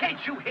 you. Can't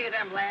you hear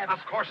them laughs?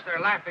 Of course they're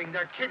laughing.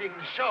 They're kidding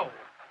the show.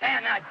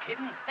 They're not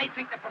kidding. They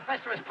think the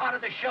professor is part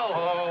of the show.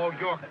 Oh,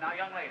 you're... Now,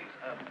 young ladies,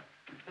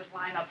 just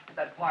line up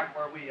that part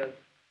where we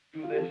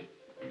do this.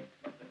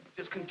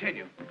 Just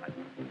continue.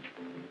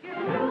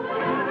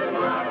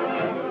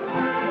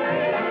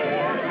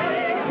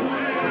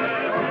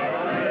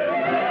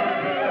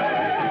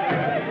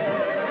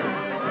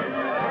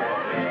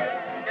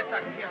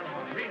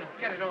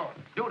 Get it on.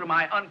 Due to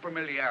my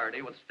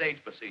unfamiliarity with stage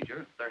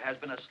procedure, there has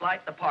been a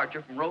slight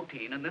departure from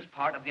routine in this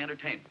part of the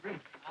entertainment.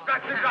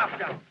 Got the drop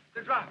down.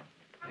 The drop.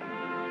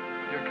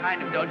 Your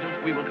kind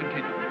indulgence, we will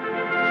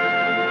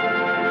continue.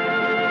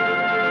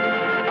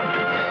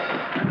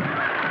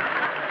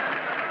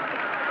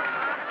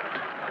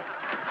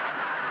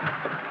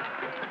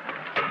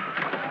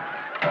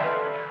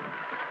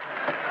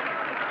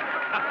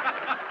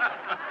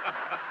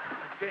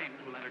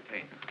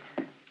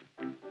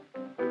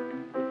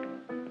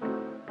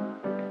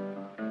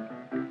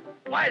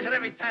 Why is it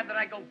every time that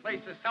I go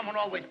places, someone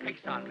always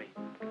picks on me?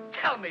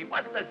 Tell me,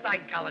 what's the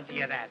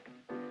psychology of that?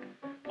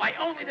 Why,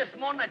 only this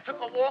morning I took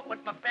a walk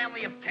with my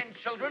family of 10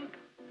 children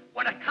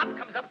when a cop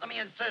comes up to me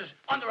and says,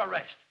 under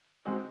arrest.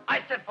 I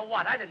said, for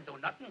what? I didn't do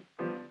nothing.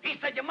 He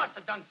said, you must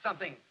have done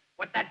something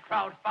with that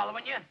crowd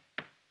following you.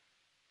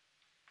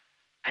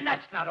 And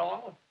that's not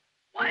all.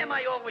 Why am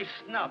I always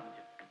snubbed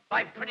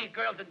by pretty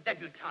girls and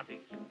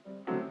debutantes?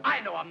 I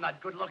know I'm not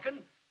good looking,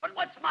 but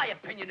what's my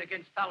opinion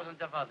against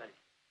thousands of others?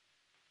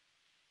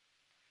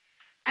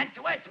 And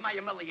to add to my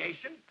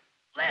humiliation,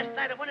 last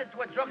night I went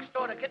into a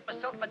drugstore to get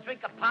myself a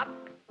drink of pop.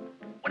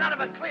 Went out of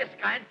a clear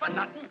sky and for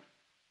nothing.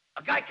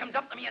 A guy comes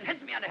up to me and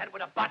hits me on the head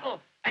with a bottle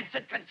and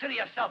said, consider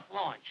yourself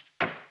launched.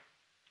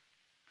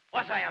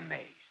 Was I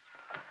amazed?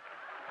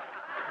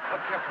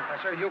 Look here,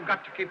 Professor, you've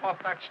got to keep off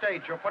that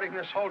stage. You're putting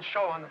this whole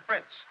show on the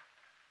fritz.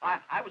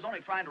 I was only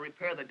trying to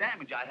repair the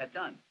damage I had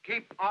done.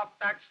 Keep off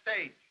that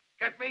stage.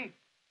 Get me?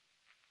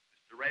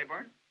 Mr.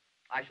 Rayburn,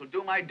 I shall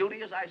do my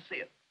duty as I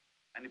see it.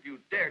 And if you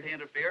dare to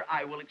interfere,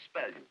 I will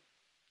expel you.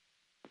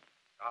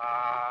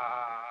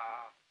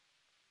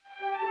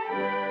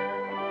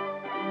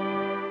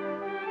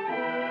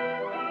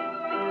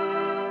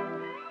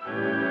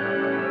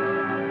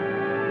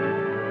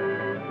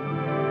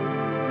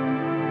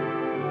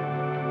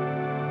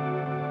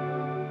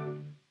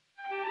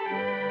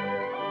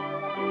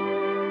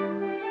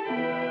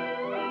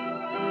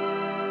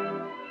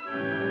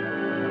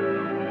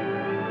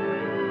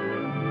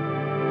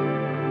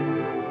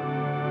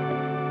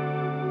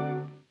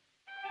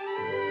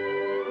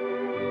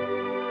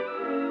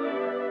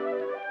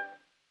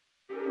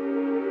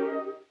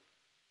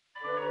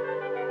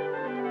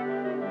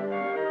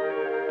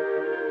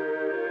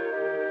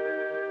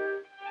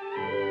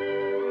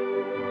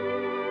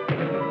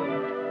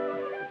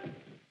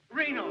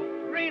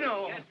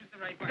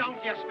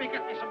 Don't you speak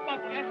at this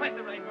bubble. Yes,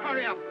 Mr. Rayburn.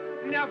 Hurry up.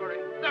 Never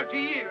in 30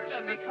 years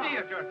in the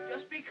theater.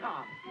 Just be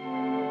calm.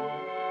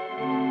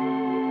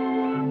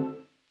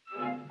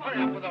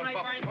 Hurry up with those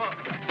bubbles.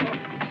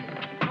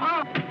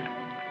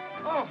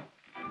 Oh.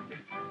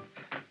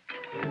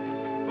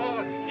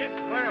 Boy. Yes.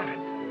 Hurry up.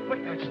 Put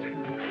that stick.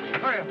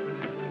 Hurry up.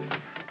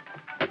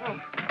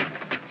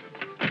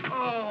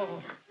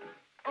 Oh.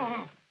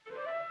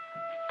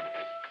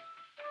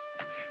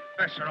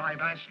 Professor, I've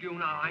asked you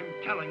now. I'm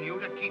telling you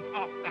to keep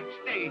off that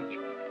stage.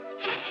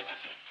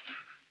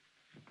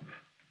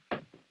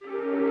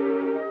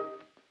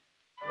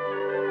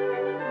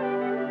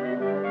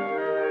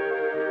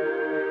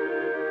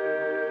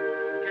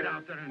 Get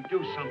out there and do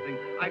something.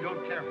 I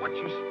don't care what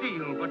you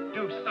steal, but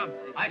do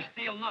something. I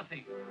steal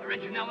nothing.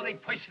 Originality,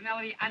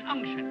 personality, and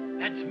unction.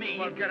 That's me.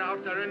 Well, get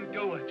out there and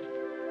do it.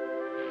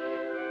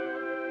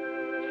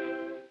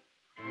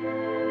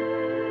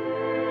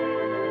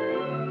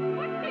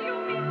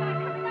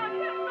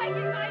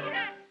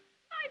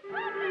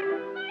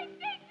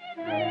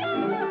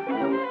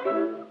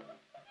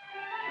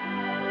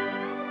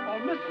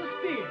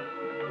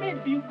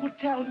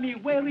 Tell me,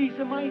 where is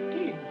my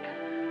king?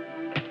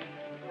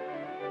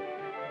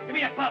 Give me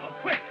that bubble,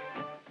 quick!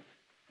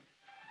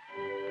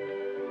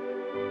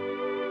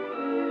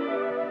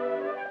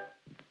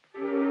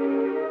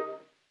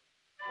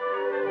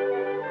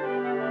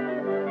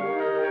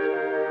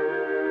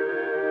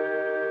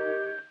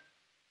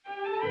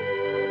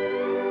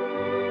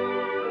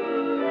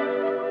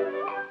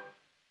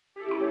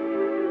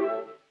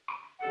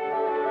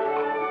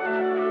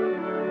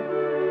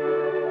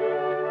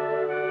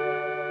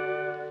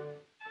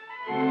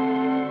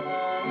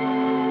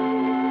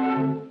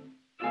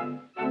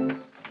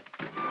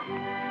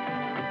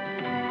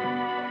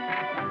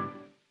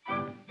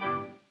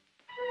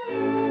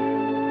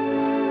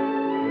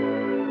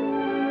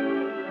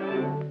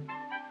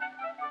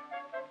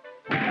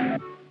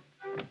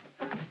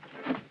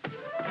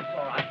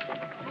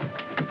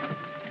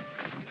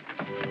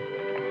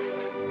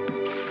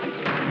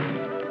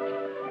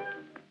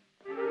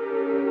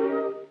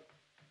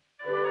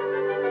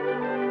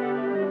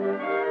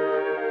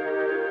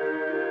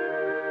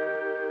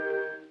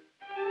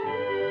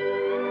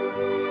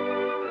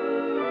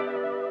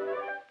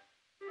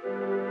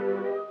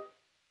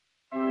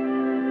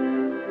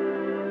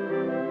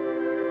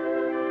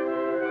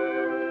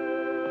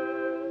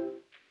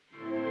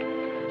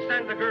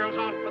 Send the girls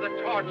on for the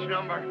torch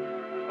number.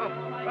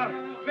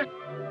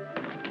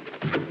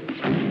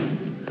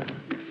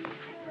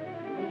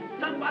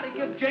 Somebody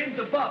give James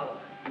a bubble.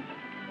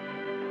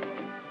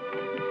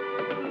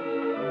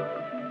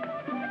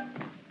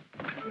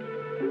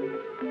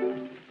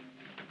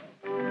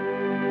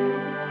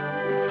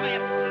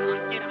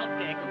 Get out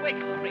there, quick,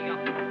 hurry up.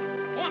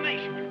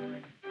 Formation.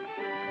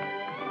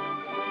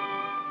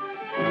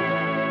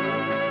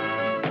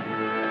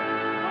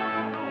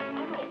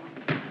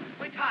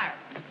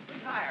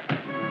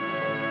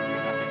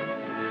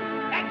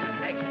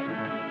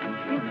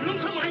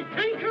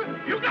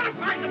 You gotta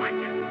find them, I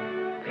guess.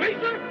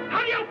 Lisa,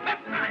 how do you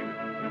pep time?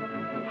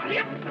 Hurry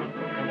up.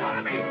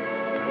 Follow me.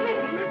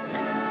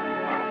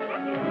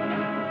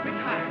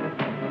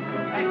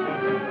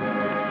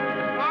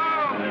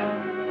 Oh,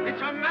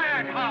 it's a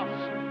madhouse.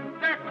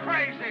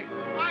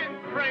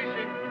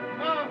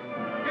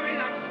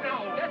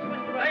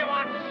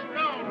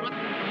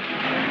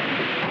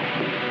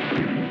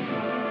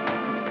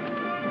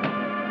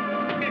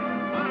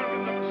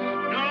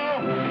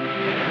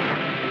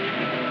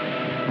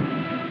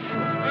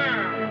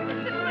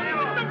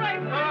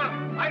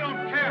 I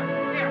don't care.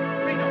 Here,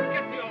 Reno,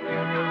 get the old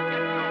man now.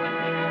 Get the old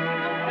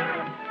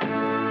man.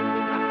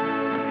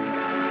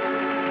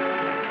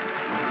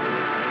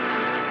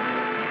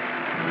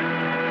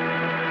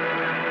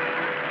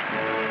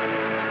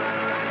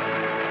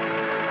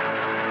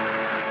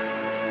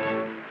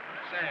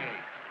 Say,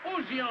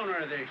 who's the owner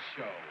of this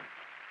show?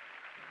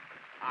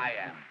 I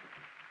am.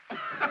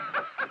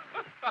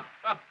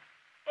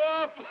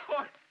 Oh,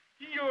 boy,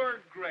 you're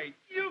great.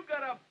 You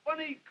got a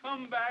funny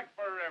comeback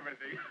for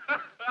everything.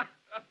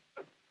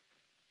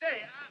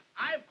 Say,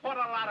 I've caught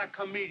a lot of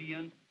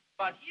comedians,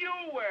 but you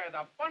wear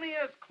the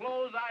funniest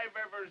clothes I've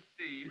ever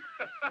seen.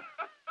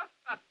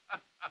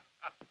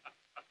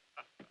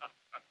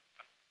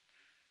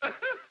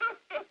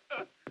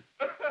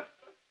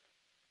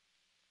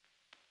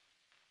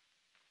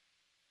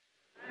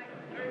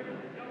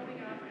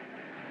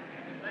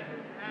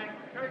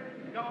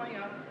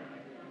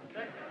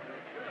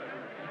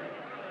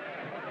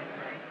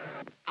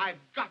 I've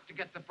got to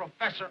get the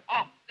professor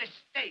off this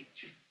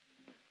stage.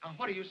 Now,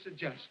 what do you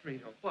suggest,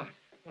 Reno? What?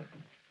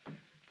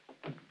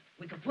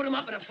 We could put him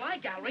up in a fly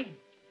gallery.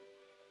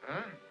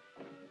 Huh?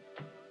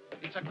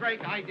 It's a great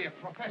idea,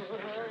 Professor.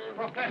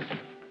 Professor,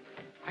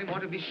 I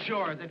want to be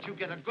sure that you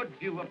get a good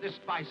view of this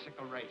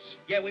bicycle race.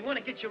 Yeah, we want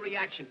to get your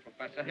reaction,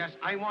 Professor. Yes,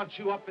 I want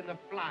you up in the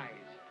flies.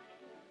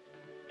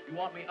 You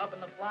want me up in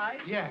the flies?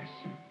 Yes.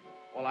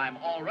 Well, I'm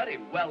already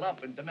well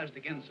up in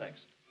domestic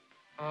insects.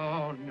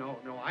 Oh, no.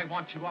 I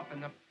want you up in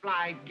the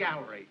fly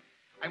gallery.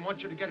 I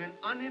want you to get an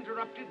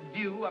uninterrupted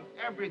view of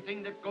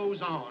everything that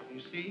goes on, you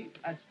see?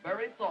 That's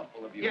very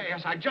thoughtful of you.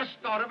 Yes, I just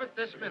thought of it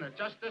this minute,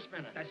 just this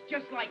minute. That's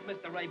just like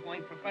Mr.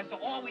 Rayboyne, Professor,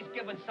 always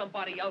giving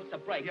somebody else a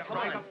break. Yeah, Come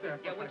right on. up there,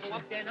 Yeah, we'll go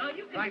up there now.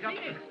 You can Right see up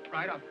this. there.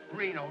 Right up.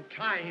 Reno,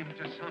 tie him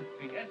to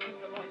something. Yes,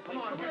 Mr. Rayboyne. Come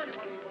on, Come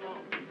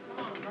on. Come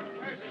on,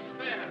 where's the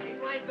spare?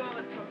 Keep right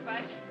going,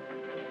 Professor.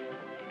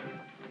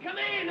 Come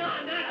in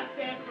on that up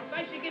there,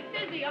 Professor. Get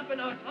dizzy up in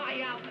those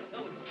high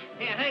altitudes.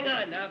 Here, hang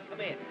on now. Come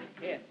here.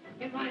 Here.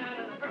 Get right out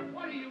of the...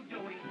 What are you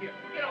doing here?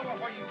 Get over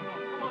where you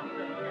belong. Come on,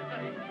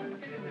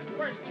 get in there.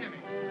 Where's Jimmy?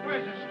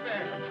 Where's the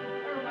spare?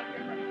 Everybody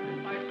get ready for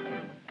this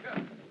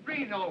bicycle.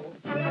 Reno.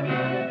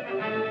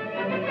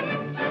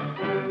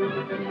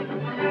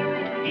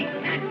 He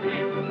can't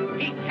win.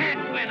 He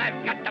can't win.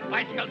 I've got the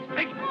bicycle's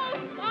big. Oh,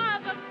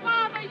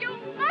 Father, you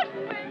must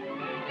win.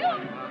 You...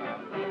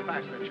 A little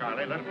faster,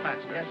 Charlie. A little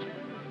faster. Yes.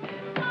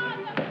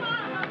 Father,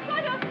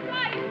 what a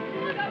fight.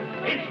 What a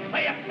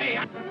fight. It's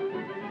fair.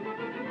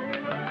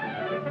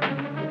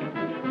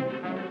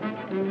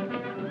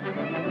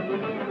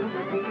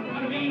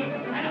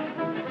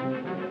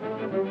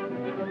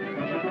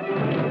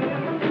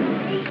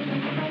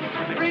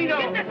 Reno,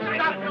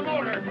 stop the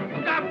motor.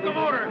 Stop the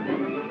motor.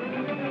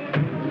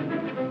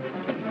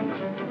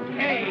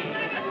 Hey,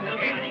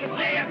 it's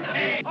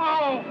fair.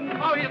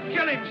 Oh, he'll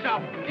kill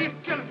himself. He'll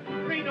kill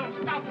him.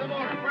 Reno, stop the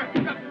motor.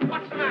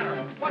 What's the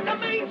matter? What's The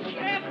main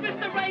shaft,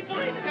 Mr.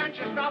 Rayboyne. Can't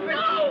you stop it?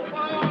 No.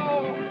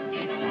 Oh.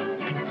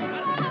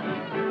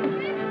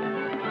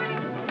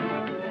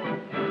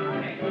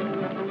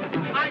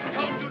 I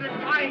told you to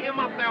tie him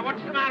up there.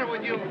 What's the matter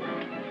with you?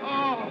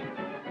 Oh.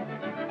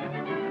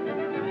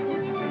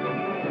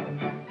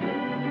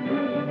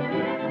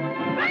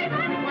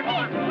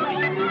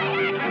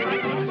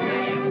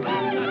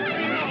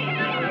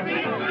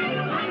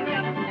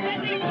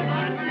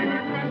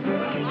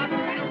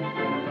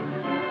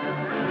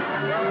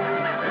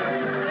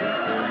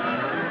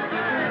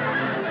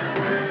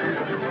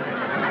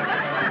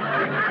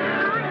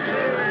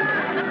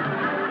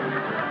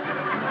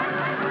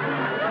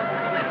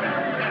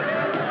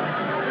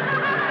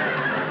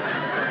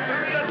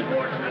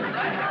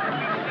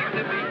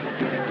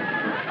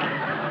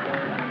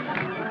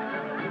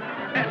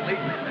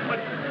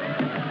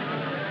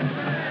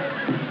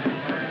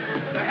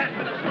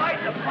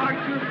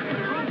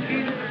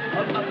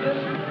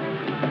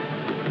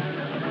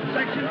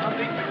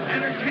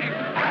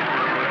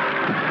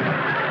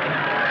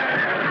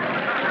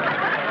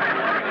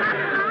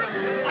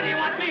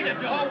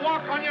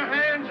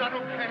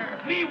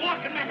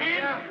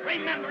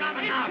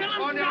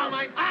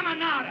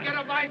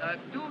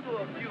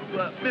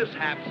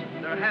 Mishaps,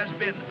 there has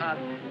been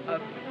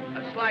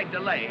a slight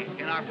delay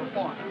in our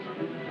performance.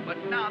 But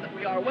now that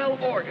we are well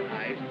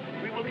organized,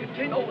 we will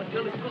continue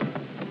until it's good.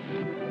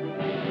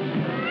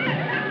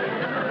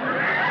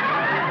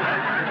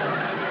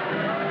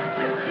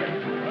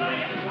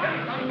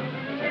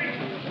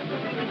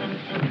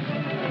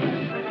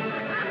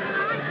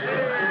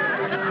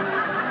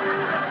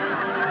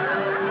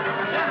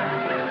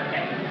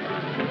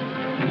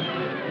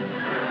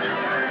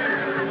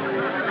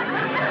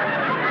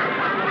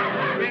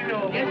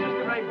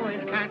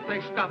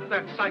 Stop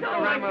that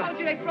cyclorama. No, I told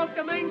you they broke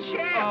the main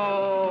shaft.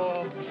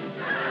 Oh.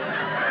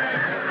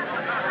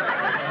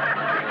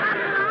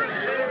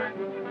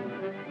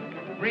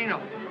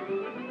 Reno.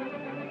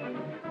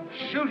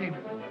 Shoot him.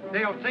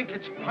 They'll think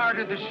it's part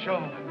of the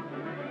show.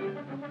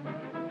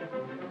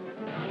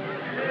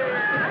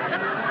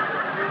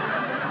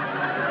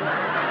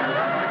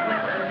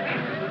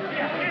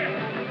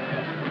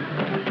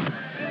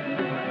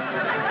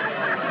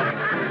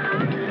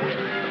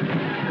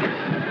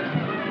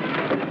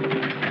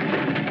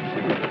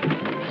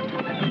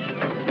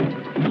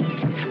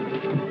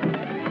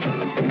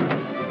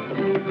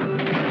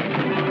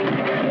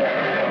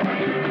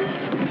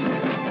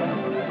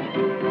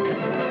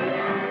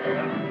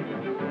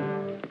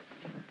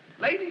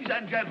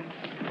 and gentlemen.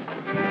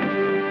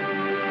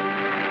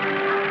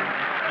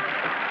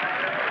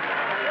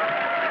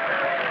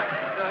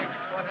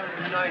 What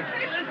a night.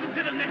 Hey, listen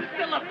to them. They're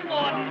still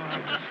applauding.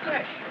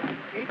 Smash.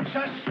 It's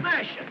a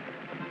smasher.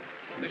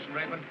 Listen,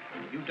 Raymond,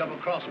 you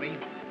double-crossed me.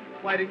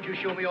 Why didn't you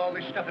show me all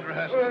this stuff at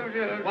rehearsal?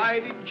 Why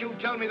didn't you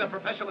tell me the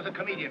professor was a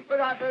comedian? But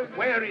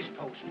Where is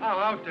Post? Oh,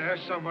 out there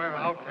somewhere,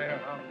 out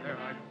there.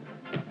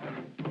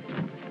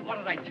 What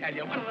did I tell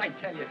you? What did I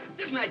tell you?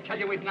 Didn't I tell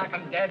you we'd knock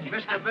him dead?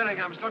 Mr.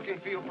 Billingham's looking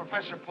for you,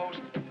 Professor Post.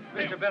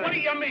 Mr. Billingham. What do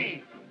you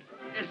mean?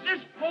 Is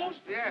this Post?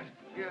 Yes.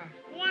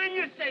 Why didn't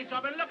you say so?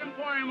 I've been looking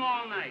for him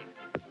all night.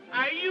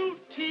 Are you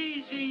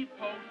T.Z.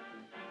 Post?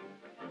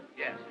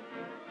 Yes.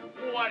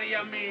 What do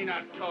you mean,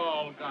 a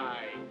tall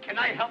guy? Can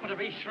I help it if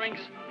he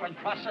shrinks from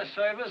process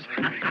servers?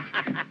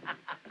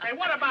 Hey,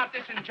 what about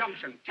this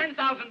injunction?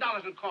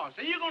 $10,000 in costs.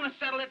 Are you going to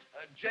settle it?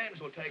 James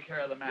will take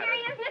care of the matter. Here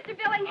he is, Mr.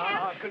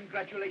 Billingham.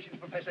 Congratulations,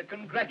 Professor.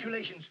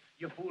 Congratulations.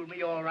 You fooled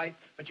me all right,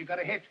 but you got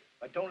a hit.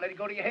 But don't let it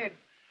go to your head.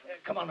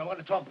 Come on, I want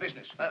to talk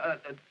business.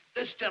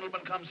 This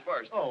gentleman comes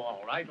first. Oh,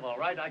 all right,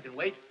 I can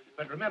wait.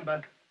 But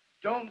remember,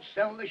 don't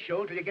sell the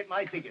show till you get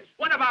my figures.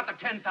 What about the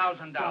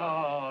 $10,000?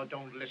 Oh,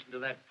 don't listen to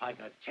that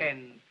piker.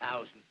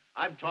 10,000.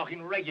 I'm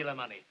talking regular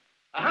money.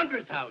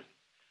 100,000.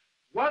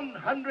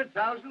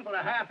 100,000 for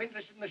a half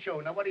interest in the show.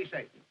 Now, what do you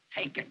say?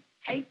 Take it.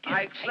 I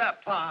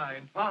accept.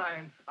 Fine.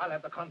 I'll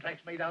have the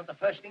contracts made out the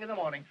first thing in the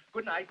morning.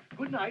 Good night.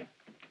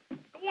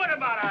 What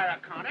about our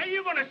account? Are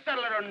you going to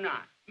settle it or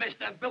not?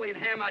 Mr.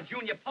 Billingham, our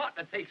junior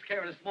partner, takes care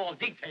of the small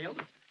details.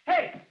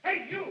 Hey,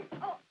 you!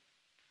 Oh,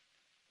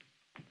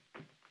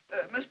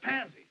 Miss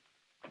Pansy.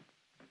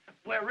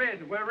 We're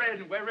in.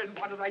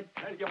 What did I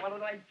tell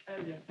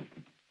you?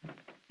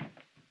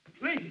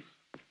 Please,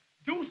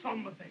 do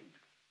something.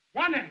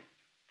 1 act,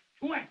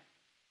 2 acts.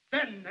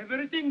 Then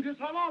everything is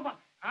all over.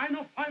 I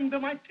know find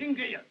my thing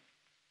here.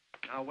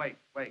 Now, wait.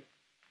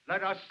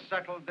 Let us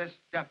settle this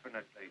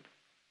definitely.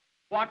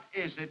 What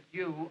is it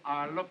you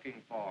are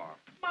looking for?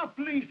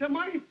 Please,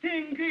 my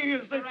thing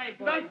is... Right,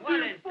 boy,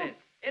 what is this?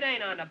 It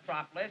ain't on the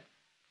prop list.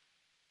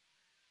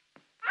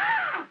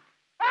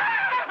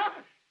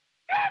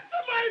 That's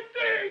my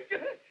thing!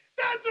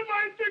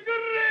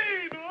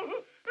 Reno!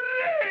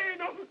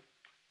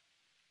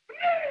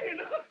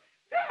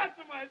 That's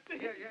my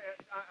thing!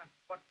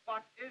 But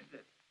what is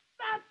it?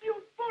 That you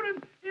put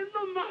him in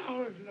the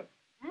mouth!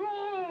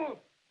 oh,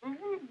 Reno.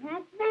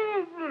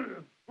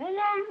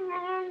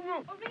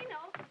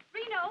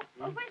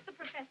 Oh, where's the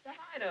professor?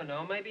 I don't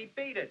know. Maybe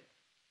beat it.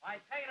 All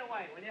right, take it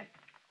away, will you?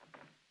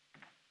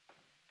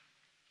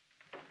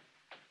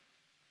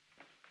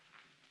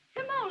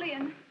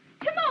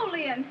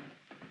 Timoleon.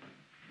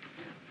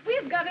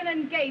 We've got an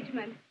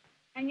engagement,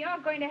 and you're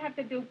going to have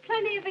to do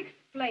plenty of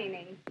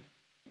explaining.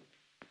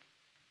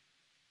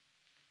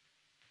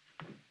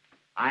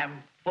 I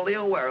am fully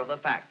aware of the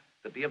fact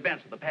that the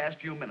events of the past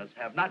few minutes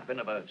have not been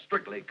of a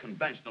strictly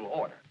conventional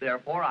order.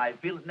 Therefore, I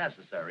feel it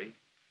necessary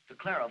to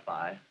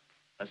clarify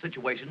a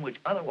situation which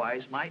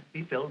otherwise might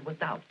be filled with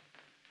doubt.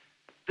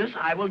 This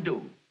I will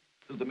do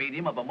through the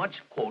medium of a much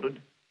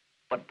quoted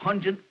but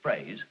pungent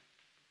phrase,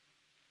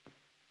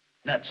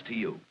 nuts to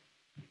you.